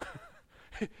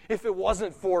if it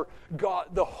wasn't for God,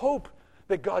 the hope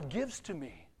that God gives to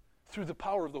me through the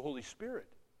power of the Holy Spirit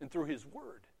and through His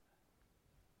Word.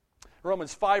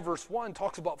 Romans 5 verse 1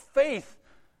 talks about faith.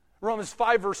 Romans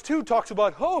 5 verse 2 talks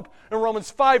about hope. And Romans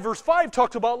 5 verse 5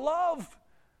 talks about love.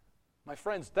 My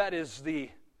friends, that is the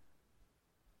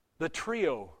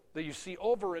trio that you see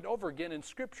over and over again in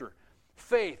Scripture.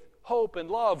 Faith, hope, and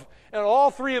love. And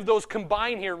all three of those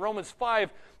combine here in Romans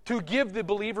 5 to give the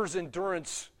believers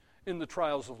endurance in the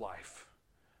trials of life.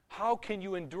 How can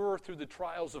you endure through the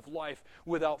trials of life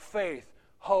without faith,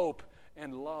 hope,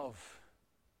 and love?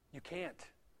 You can't.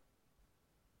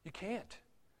 You can't.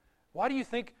 Why do you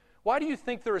think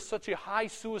there is such a high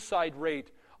suicide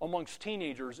rate amongst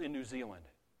teenagers in New Zealand?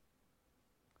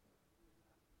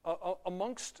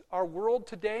 Amongst our world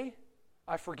today,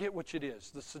 I forget which it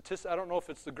is. The statistic, I don't know if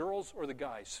it's the girls or the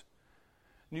guys.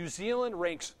 New Zealand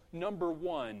ranks number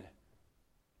 1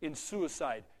 in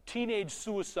suicide, teenage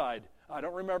suicide. I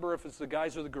don't remember if it's the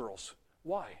guys or the girls.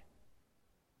 Why?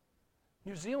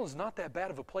 New Zealand's not that bad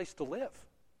of a place to live,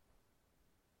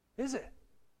 is it?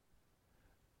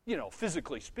 You know,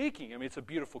 physically speaking, I mean, it's a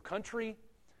beautiful country.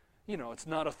 You know, it's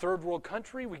not a third world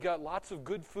country. We got lots of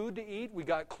good food to eat. We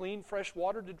got clean, fresh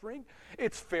water to drink.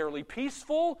 It's fairly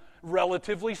peaceful,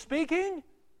 relatively speaking.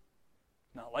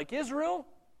 Not like Israel.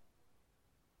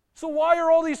 So why are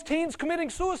all these teens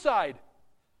committing suicide?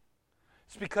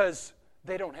 It's because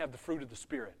they don't have the fruit of the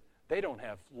Spirit. They don't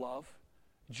have love,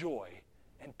 joy,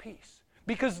 and peace.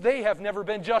 Because they have never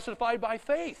been justified by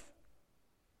faith.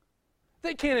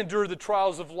 They can't endure the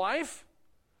trials of life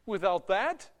without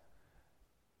that.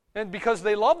 And because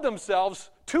they love themselves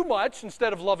too much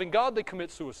instead of loving God, they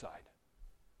commit suicide.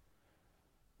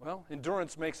 Well,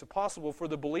 endurance makes it possible for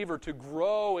the believer to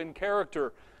grow in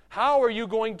character. How are you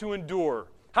going to endure?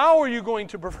 How are you going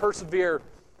to persevere?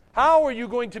 How are you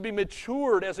going to be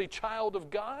matured as a child of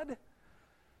God?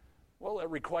 Well, that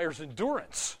requires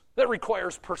endurance. That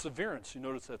requires perseverance. You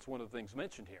notice that's one of the things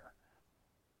mentioned here.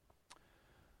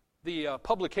 The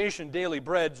publication Daily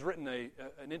Bread's written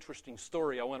an interesting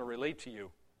story I want to relate to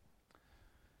you.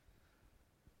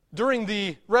 During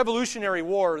the Revolutionary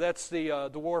War, that's the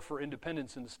war for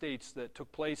independence in the States that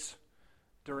took place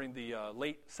during the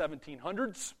late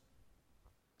 1700s,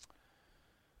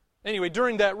 Anyway,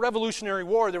 during that Revolutionary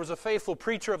War, there was a faithful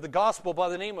preacher of the gospel by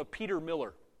the name of Peter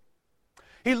Miller.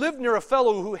 He lived near a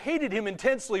fellow who hated him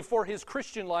intensely for his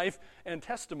Christian life and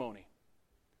testimony.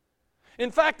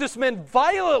 In fact, this man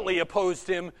violently opposed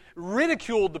him,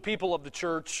 ridiculed the people of the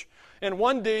church, and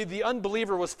one day the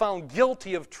unbeliever was found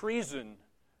guilty of treason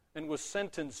and was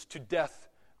sentenced to death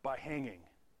by hanging.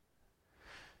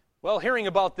 Well, hearing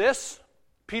about this,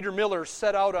 Peter Miller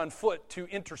set out on foot to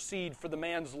intercede for the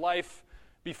man's life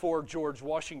before George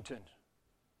Washington.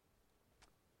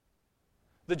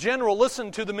 The general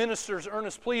listened to the minister's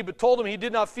earnest plea, but told him he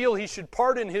did not feel he should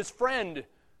pardon his friend.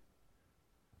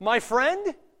 "My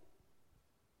friend?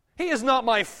 He is not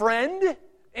my friend,"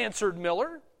 answered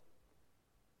Miller.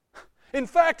 "In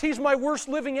fact, he's my worst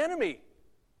living enemy."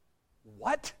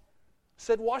 "What?"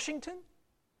 said Washington.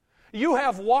 "You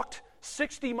have walked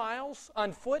 60 miles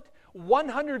on foot,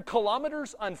 100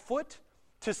 kilometers on foot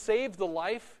to save the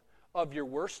life of your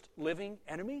worst living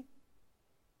enemy?"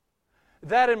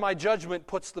 "That, in my judgment,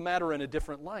 puts the matter in a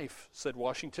different life," said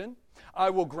Washington. "I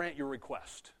will grant your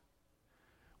request."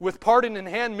 With pardon in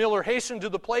hand, Miller hastened to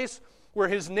the place where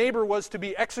his neighbor was to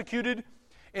be executed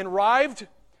and arrived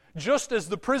just as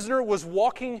the prisoner was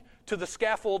walking to the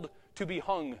scaffold to be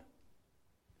hung.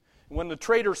 When the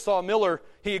traitor saw Miller,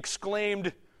 he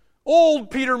exclaimed,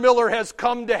 "Old Peter Miller has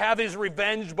come to have his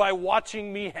revenge by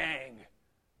watching me hang."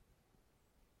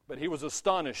 But he was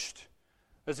astonished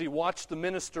as he watched the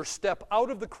minister step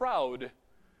out of the crowd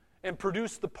and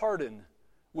produce the pardon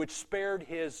which spared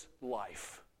his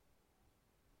life.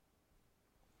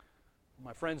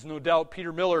 My friends, no doubt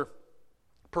Peter Miller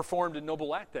performed a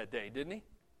noble act that day, didn't he?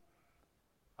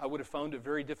 I would have found it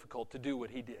very difficult to do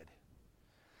what he did.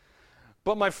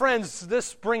 But my friends,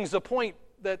 this brings a point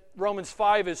that Romans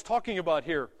 5 is talking about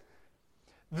here.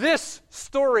 This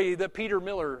story that Peter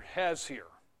Miller has here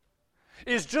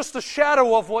is just a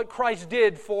shadow of what Christ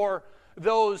did for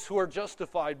those who are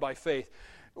justified by faith.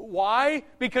 Why?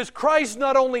 Because Christ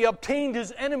not only obtained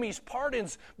his enemies'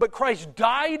 pardons, but Christ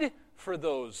died for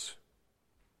those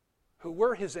who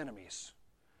were his enemies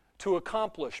to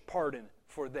accomplish pardon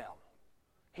for them.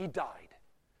 He died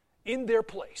in their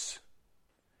place.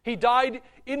 He died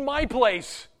in my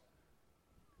place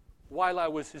while I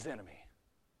was his enemy.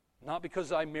 Not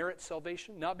because I merit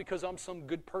salvation, not because I'm some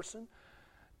good person.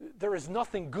 There is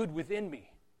nothing good within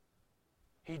me.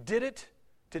 He did it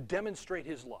to demonstrate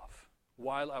his love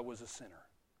while I was a sinner.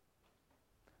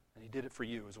 And he did it for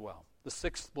you as well. The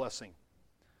sixth blessing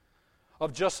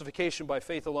of justification by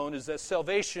faith alone is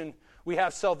that we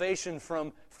have salvation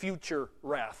from future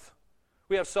wrath.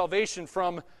 We have salvation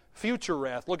from future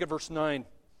wrath. Look at verse 9.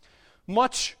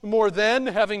 "Much more then,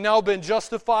 having now been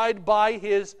justified by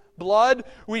his blood,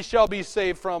 we shall be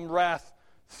saved from wrath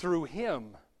through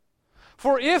him.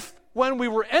 For if, when we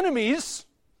were enemies,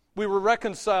 we were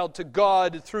reconciled to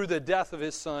God through the death of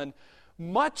his Son,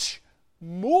 much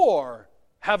more,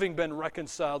 having been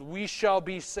reconciled, we shall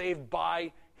be saved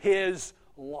by his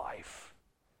life."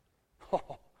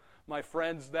 Oh, my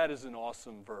friends, that is an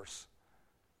awesome verse.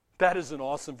 That is an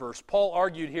awesome verse. Paul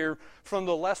argued here from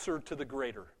the lesser to the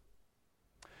greater.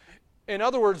 In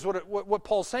other words, what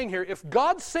Paul's saying here, if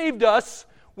God saved us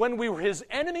when we were his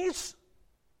enemies,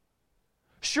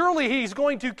 surely he's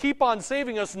going to keep on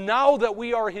saving us now that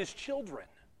we are his children.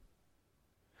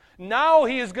 Now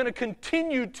he is going to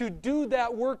continue to do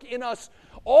that work in us,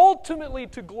 ultimately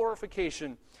to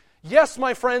glorification. Yes,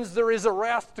 my friends, there is a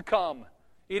wrath to come.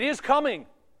 It is coming.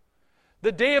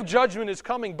 The day of judgment is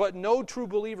coming, but no true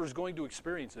believer is going to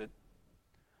experience it.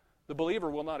 The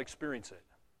believer will not experience it.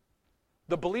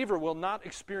 The believer will not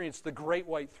experience the great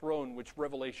white throne which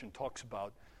Revelation talks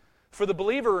about. For the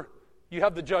believer, you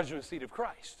have the judgment seat of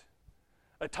Christ,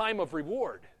 a time of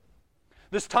reward.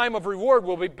 This time of reward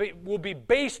will be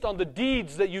based on the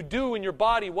deeds that you do in your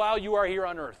body while you are here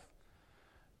on earth.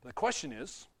 The question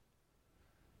is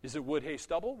it wood, hay,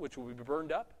 stubble, which will be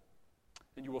burned up?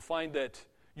 And you will find that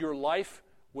your life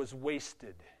was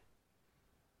wasted.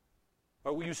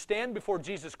 Or will you stand before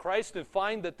Jesus Christ and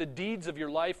find that the deeds of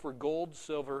your life were gold,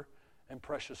 silver, and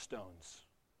precious stones?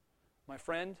 My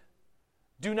friend,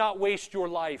 do not waste your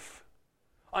life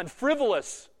on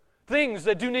frivolous things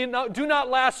that do not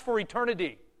last for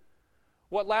eternity.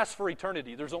 What lasts for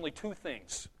eternity? There's only two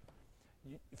things.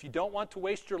 If you don't want to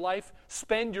waste your life,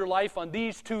 spend your life on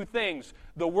these two things: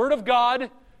 the Word of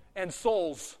God and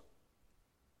souls.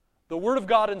 The Word of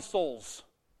God and souls.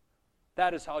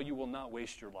 That is how you will not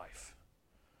waste your life.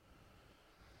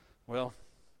 Well,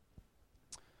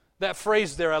 that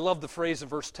phrase there, I love the phrase in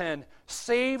verse 10,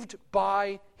 saved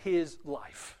by his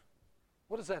life.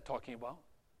 What is that talking about?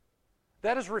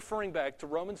 That is referring back to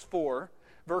Romans 4,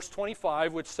 verse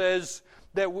 25, which says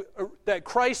that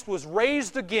Christ was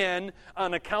raised again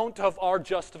on account of our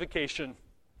justification.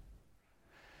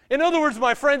 In other words,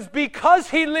 my friends, because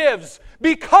He lives,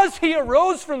 because He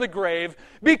arose from the grave,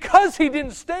 because He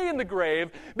didn't stay in the grave,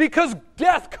 because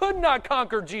death could not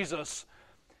conquer Jesus,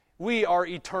 we are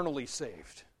eternally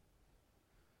saved.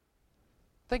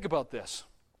 Think about this.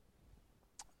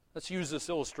 Let's use this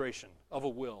illustration of a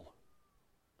will.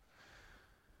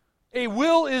 A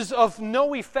will is of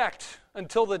no effect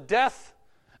until the death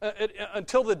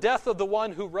of the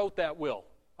one who wrote that will.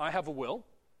 I have a will,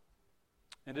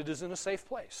 and it is in a safe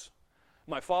place.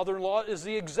 My father-in-law is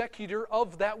the executor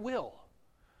of that will,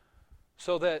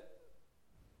 so that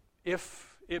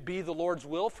if it be the Lord's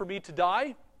will for me to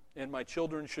die, and my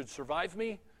children should survive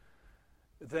me,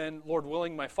 then, Lord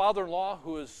willing, my father-in-law,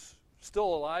 who is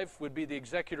still alive, would be the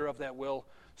executor of that will,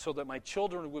 so that my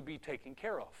children would be taken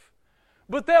care of.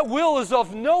 But that will is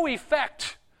of no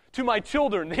effect to my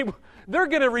children. They're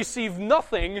going to receive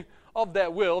nothing of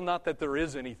that will, not that there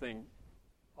is anything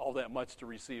all that much to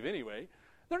receive anyway.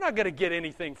 They're not going to get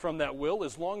anything from that will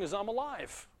as long as I'm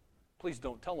alive. Please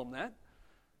don't tell them that.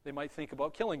 They might think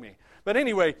about killing me. But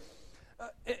anyway,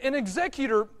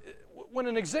 when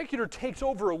an executor takes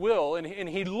over a will and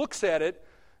he looks at it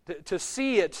to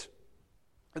see it,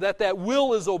 that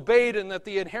will is obeyed and that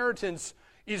the inheritance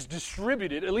is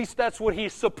distributed, at least that's what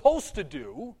he's supposed to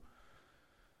do.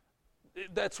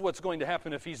 That's what's going to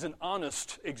happen if he's an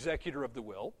honest executor of the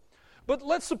will. But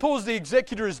let's suppose the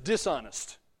executor is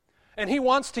dishonest and he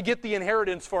wants to get the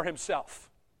inheritance for himself.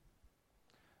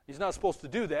 He's not supposed to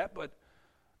do that, but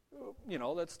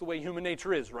that's the way human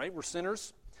nature is, right? We're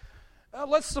sinners.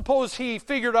 Let's suppose he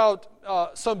figured out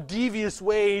some devious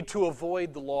way to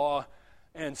avoid the law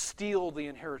and steal the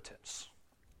inheritance.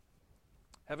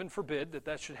 Heaven forbid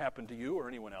that should happen to you or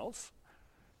anyone else.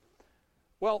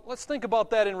 Well, let's think about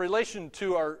that in relation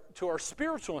to our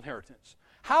spiritual inheritance.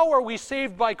 How are we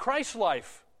saved by Christ's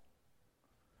life?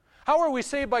 How are we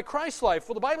saved by Christ's life?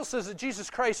 Well, the Bible says that Jesus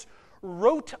Christ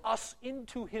wrote us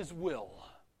into His will.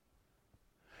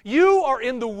 You are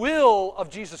in the will of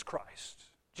Jesus Christ.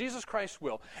 Jesus Christ's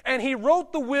will. And He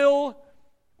wrote the will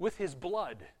with His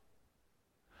blood.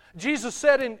 Jesus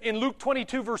said in Luke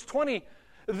 22, verse 20,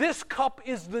 "This cup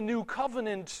is the new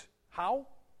covenant." How?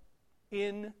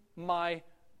 In my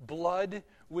blood,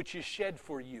 which is shed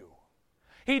for you.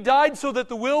 He died so that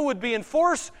the will would be in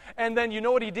force, and then you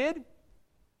know what He did?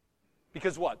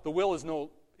 Because what? The will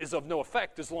is of no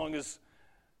effect as long as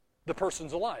the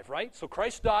person's alive, right? So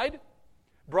Christ died,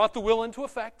 brought the will into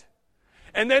effect,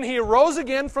 and then He arose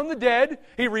again from the dead.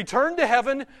 He returned to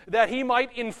heaven that He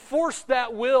might enforce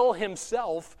that will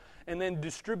Himself and then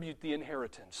distribute the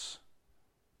inheritance.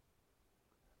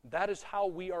 That is how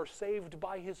we are saved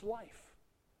by His life.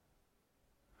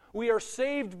 We are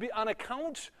saved on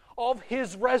account of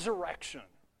His resurrection.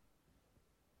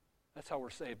 That's how we're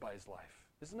saved by His life.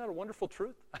 Isn't that a wonderful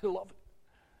truth? I love it.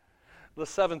 The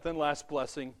seventh and last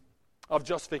blessing of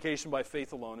justification by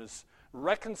faith alone is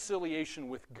reconciliation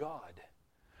with God.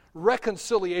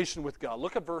 Reconciliation with God.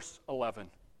 Look at verse 11.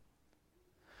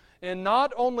 And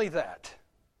not only that,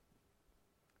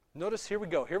 notice, here we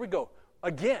go.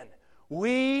 Again,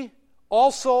 we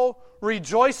also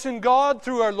rejoice in God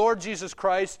through our Lord Jesus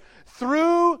Christ,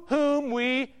 through whom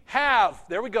we have.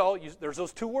 There we go. There's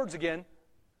those two words again.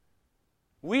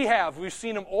 We have. We've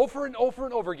seen them over and over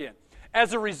and over again.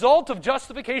 As a result of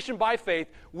justification by faith,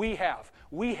 we have.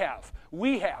 What do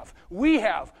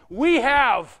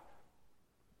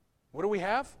we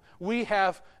have? We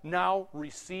have now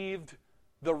received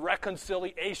the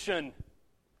reconciliation.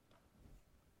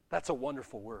 That's a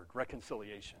wonderful word,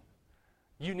 reconciliation.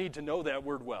 You need to know that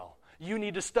word well. You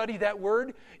need to study that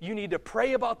word. You need to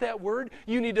pray about that word.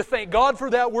 You need to thank God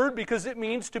for that word because it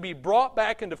means to be brought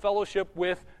back into fellowship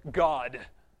with God.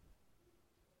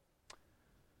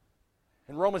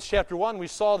 In Romans chapter 1, we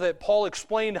saw that Paul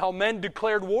explained how men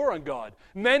declared war on God.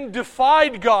 Men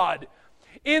defied God.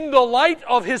 In the light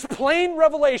of His plain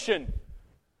revelation,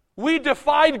 we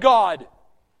defied God.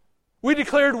 We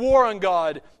declared war on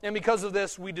God. And because of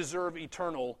this, we deserve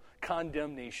eternal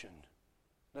condemnation.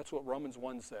 That's what Romans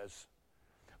 1 says.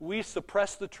 We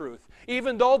suppress the truth.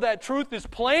 Even though that truth is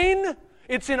plain,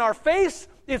 it's in our face,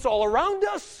 it's all around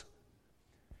us.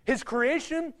 His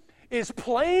creation is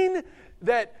plain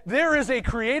that there is a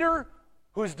Creator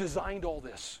who has designed all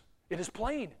this. It is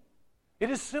plain.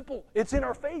 It is simple. It's in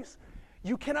our face.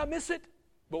 You cannot miss it.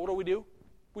 But what do?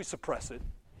 We suppress it.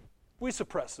 We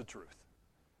suppress the truth.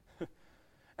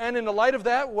 And in the light of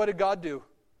that, what did God do?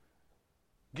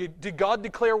 Did God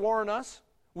declare war on us?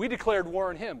 We declared war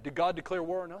on Him. Did God declare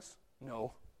war on us?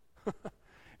 No.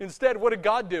 Instead, what did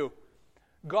God do?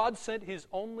 God sent His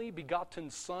only begotten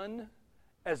Son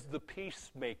as the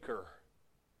peacemaker,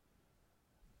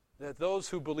 that those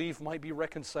who believe might be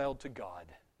reconciled to God.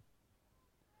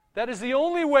 That is the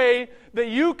only way that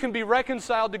you can be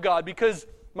reconciled to God, because,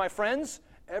 my friends,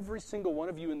 every single one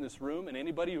of you in this room and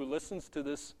anybody who listens to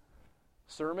this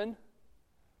sermon,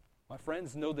 my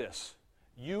friends, know this.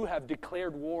 You have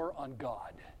declared war on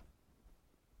God.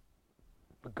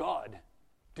 But God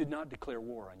did not declare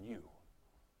war on you.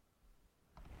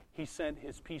 He sent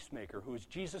His peacemaker, who is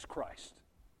Jesus Christ,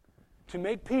 to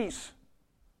make peace.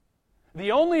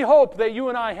 The only hope that you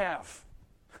and I have.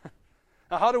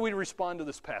 Now, how do we respond to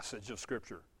this passage of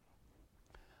Scripture?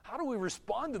 How do we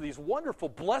respond to these wonderful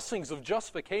blessings of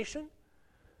justification?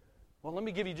 Well, let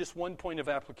me give you just one point of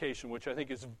application, which I think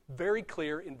is very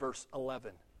clear in verse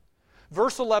 11.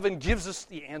 Verse 11 gives us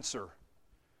the answer.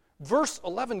 Verse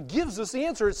 11 gives us the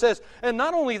answer. It says, and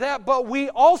not only that, but we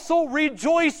also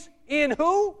rejoice in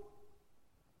who?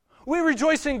 We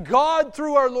rejoice in God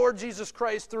through our Lord Jesus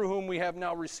Christ, through whom we have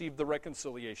now received the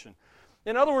reconciliation.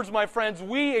 In other words, my friends,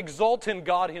 we exult in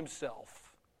God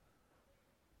Himself.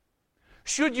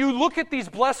 Should you look at these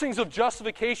blessings of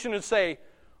justification and say,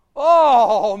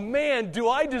 oh man, do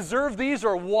I deserve these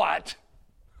or what?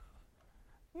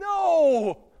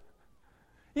 No!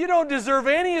 You don't deserve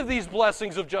any of these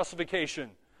blessings of justification.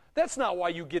 That's not why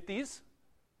you get these.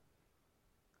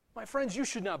 My friends, you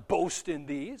should not boast in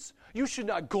these. You should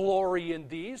not glory in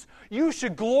these. You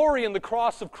should glory in the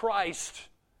cross of Christ.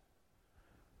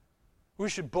 We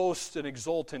should boast and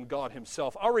exult in God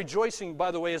Himself. Our rejoicing,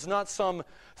 by the way, is not some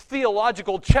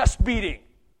theological chest beating.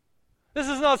 This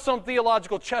is not some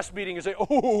theological chest beating and say,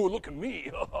 oh, look at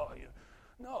me.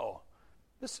 No.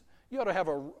 You ought to have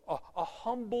a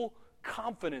humble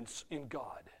confidence in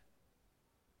God.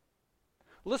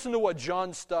 Listen to what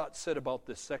John Stott said about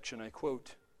this section. I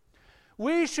quote,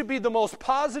 we should be the most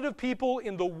positive people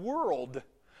in the world.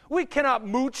 We cannot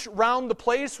mooch round the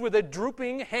place with a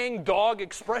drooping hang-dog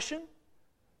expression.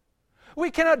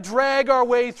 We cannot drag our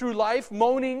way through life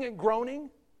moaning and groaning.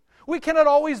 We cannot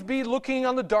always be looking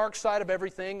on the dark side of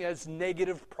everything as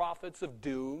negative prophets of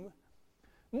doom.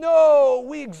 No,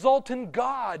 we exult in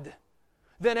God.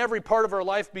 Then every part of our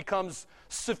life becomes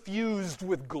suffused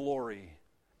with glory.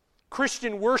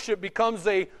 Christian worship becomes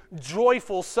a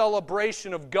joyful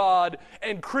celebration of God,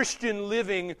 and Christian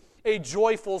living a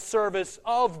joyful service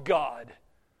of God.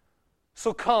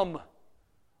 So come,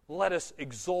 let us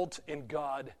exult in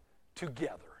God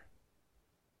together.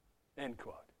 End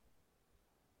quote.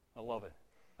 I love it.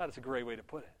 That's a great way to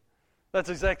put it. That's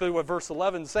exactly what verse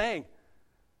 11 is saying.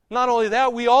 Not only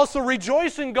that, we also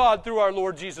rejoice in God through our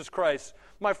Lord Jesus Christ.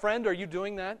 My friend, are you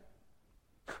doing that?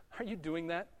 Are you doing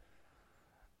that?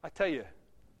 I tell you,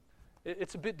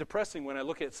 it's a bit depressing when I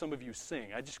look at some of you sing.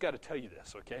 I just got to tell you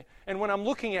this, okay? And when I'm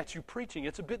looking at you preaching,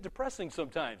 it's a bit depressing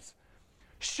sometimes.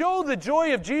 Show the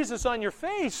joy of Jesus on your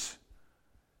face.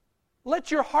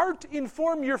 Let your heart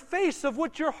inform your face of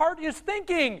what your heart is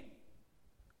thinking.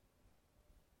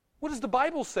 What does the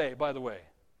Bible say, by the way?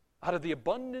 Out of the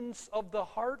abundance of the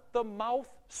heart, the mouth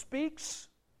speaks.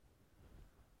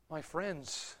 My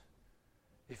friends,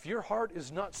 if your heart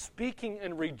is not speaking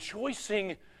and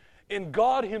rejoicing in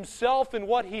God Himself and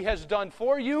what He has done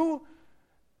for you,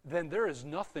 then there is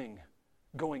nothing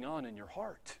going on in your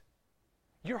heart.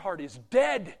 Your heart is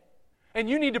dead. And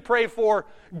you need to pray for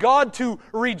God to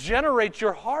regenerate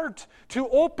your heart, to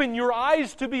open your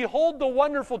eyes to behold the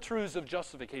wonderful truths of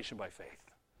justification by faith.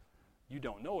 You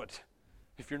don't know it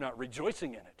if you're not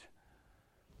rejoicing in it.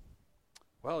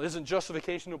 Well, isn't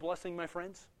justification a blessing, my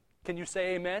friends? Can you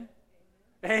say amen?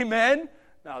 Amen?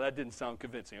 Now, that didn't sound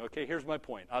convincing. Okay, here's my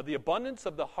point. Out of the abundance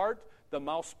of the heart, the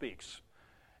mouth speaks.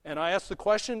 And I ask the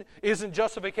question, isn't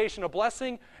justification a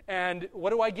blessing? And what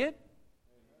do I get?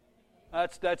 No,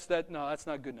 that's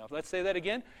not good enough. Let's say that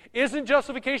again. Isn't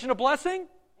justification a blessing?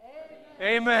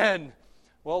 Amen. Amen.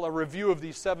 Well, a review of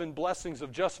these 7 blessings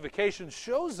of justification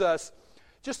shows us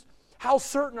just how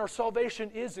certain our salvation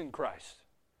is in Christ.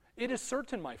 It is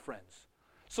certain, my friends.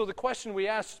 So the question we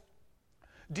ask,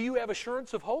 do you have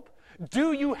assurance of hope?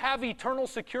 Do you have eternal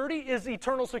security? Is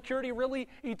eternal security really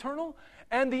eternal?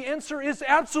 And the answer is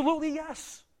absolutely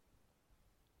yes.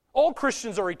 All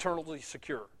Christians are eternally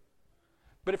secure.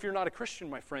 But if you're not a Christian,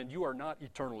 my friend, you are not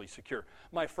eternally secure.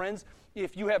 My friends,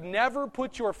 if you have never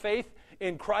put your faith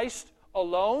in Christ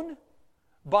alone,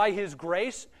 by His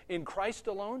grace, in Christ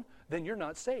alone, then you're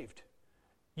not saved.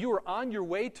 You are on your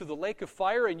way to the lake of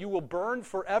fire, and you will burn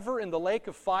forever in the lake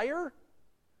of fire.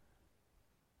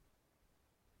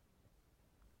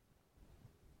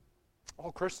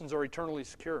 All Christians are eternally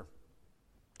secure.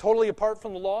 totally apart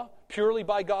from the law, purely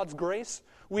by God's grace.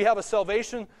 We have a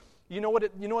salvation. You know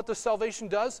what this salvation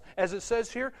does? As it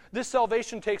says here, this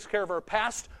salvation takes care of our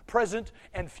past, present,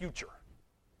 and future.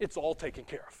 It's all taken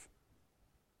care of.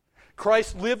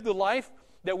 Christ lived the life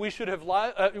that we should have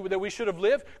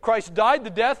lived. Christ died the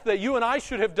death that you and I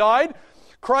should have died.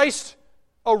 Christ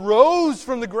arose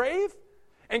from the grave,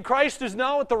 and Christ is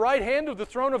now at the right hand of the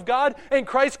throne of God, and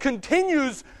Christ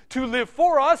continues to live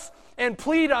for us and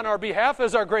plead on our behalf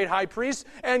as our great high priest.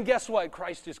 And guess what?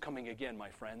 Christ is coming again, my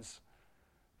friends.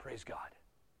 Praise God.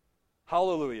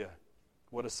 Hallelujah.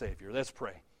 What a Savior. Let's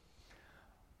pray.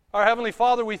 Our Heavenly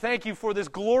Father, we thank you for this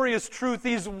glorious truth,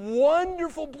 these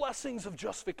wonderful blessings of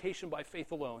justification by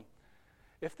faith alone.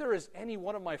 If there is any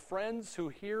one of my friends who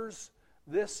hears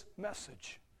this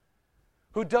message,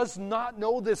 who does not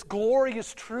know this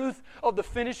glorious truth of the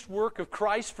finished work of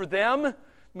Christ for them,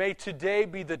 may today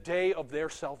be the day of their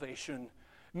salvation.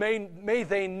 May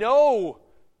they know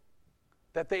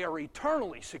that they are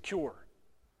eternally secure,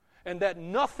 and that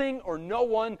nothing or no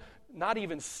one, not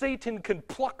even Satan, can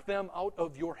pluck them out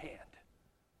of your hand.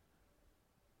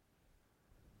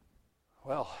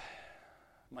 Well,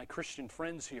 my Christian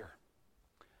friends here,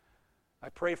 I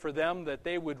pray for them that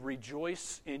they would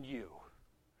rejoice in you,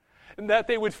 and that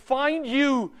they would find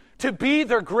you to be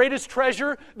their greatest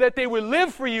treasure, that they would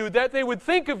live for you, that they would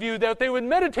think of you, that they would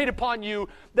meditate upon you,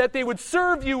 that they would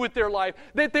serve you with their life,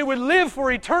 that they would live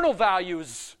for eternal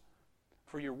values,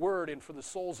 for your word and for the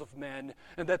souls of men,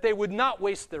 and that they would not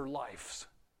waste their lives.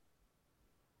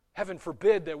 Heaven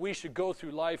forbid that we should go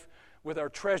through life with our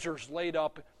treasures laid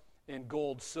up in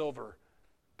gold, silver,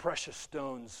 precious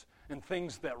stones, and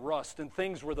things that rust, and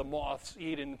things where the moths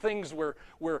eat, and things where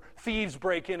thieves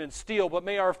break in and steal. But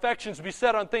may our affections be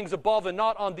set on things above and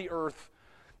not on the earth.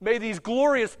 May these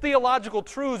glorious theological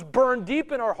truths burn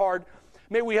deep in our heart.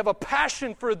 May we have a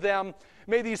passion for them.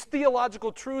 May these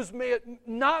theological truths, may it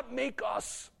not make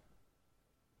us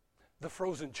the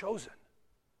frozen chosen,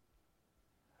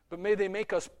 but may they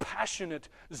make us passionate,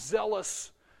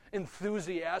 zealous,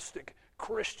 enthusiastic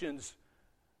Christians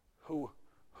who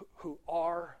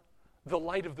are the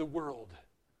light of the world,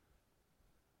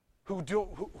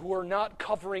 who are not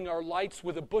covering our lights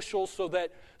with a bushel so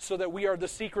that we are the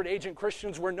secret agent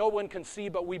Christians where no one can see,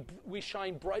 but we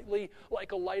shine brightly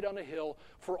like a light on a hill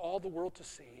for all the world to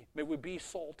see. May we be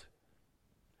salt,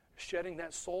 shedding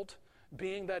that salt,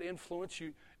 being that influence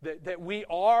that we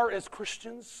are as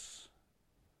Christians.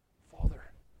 Father,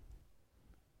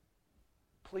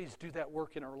 please do that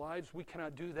work in our lives. We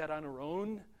cannot do that on our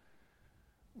own.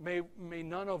 May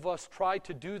none of us try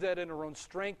to do that in our own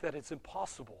strength, that it's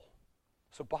impossible.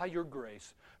 So by your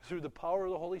grace, through the power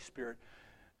of the Holy Spirit,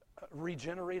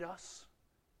 regenerate us,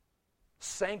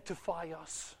 sanctify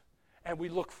us, and we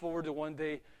look forward to one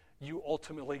day you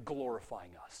ultimately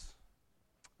glorifying us.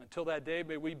 Until that day,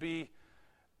 may we be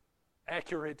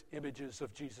accurate images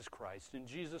of Jesus Christ. In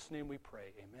Jesus' name we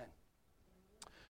pray, amen.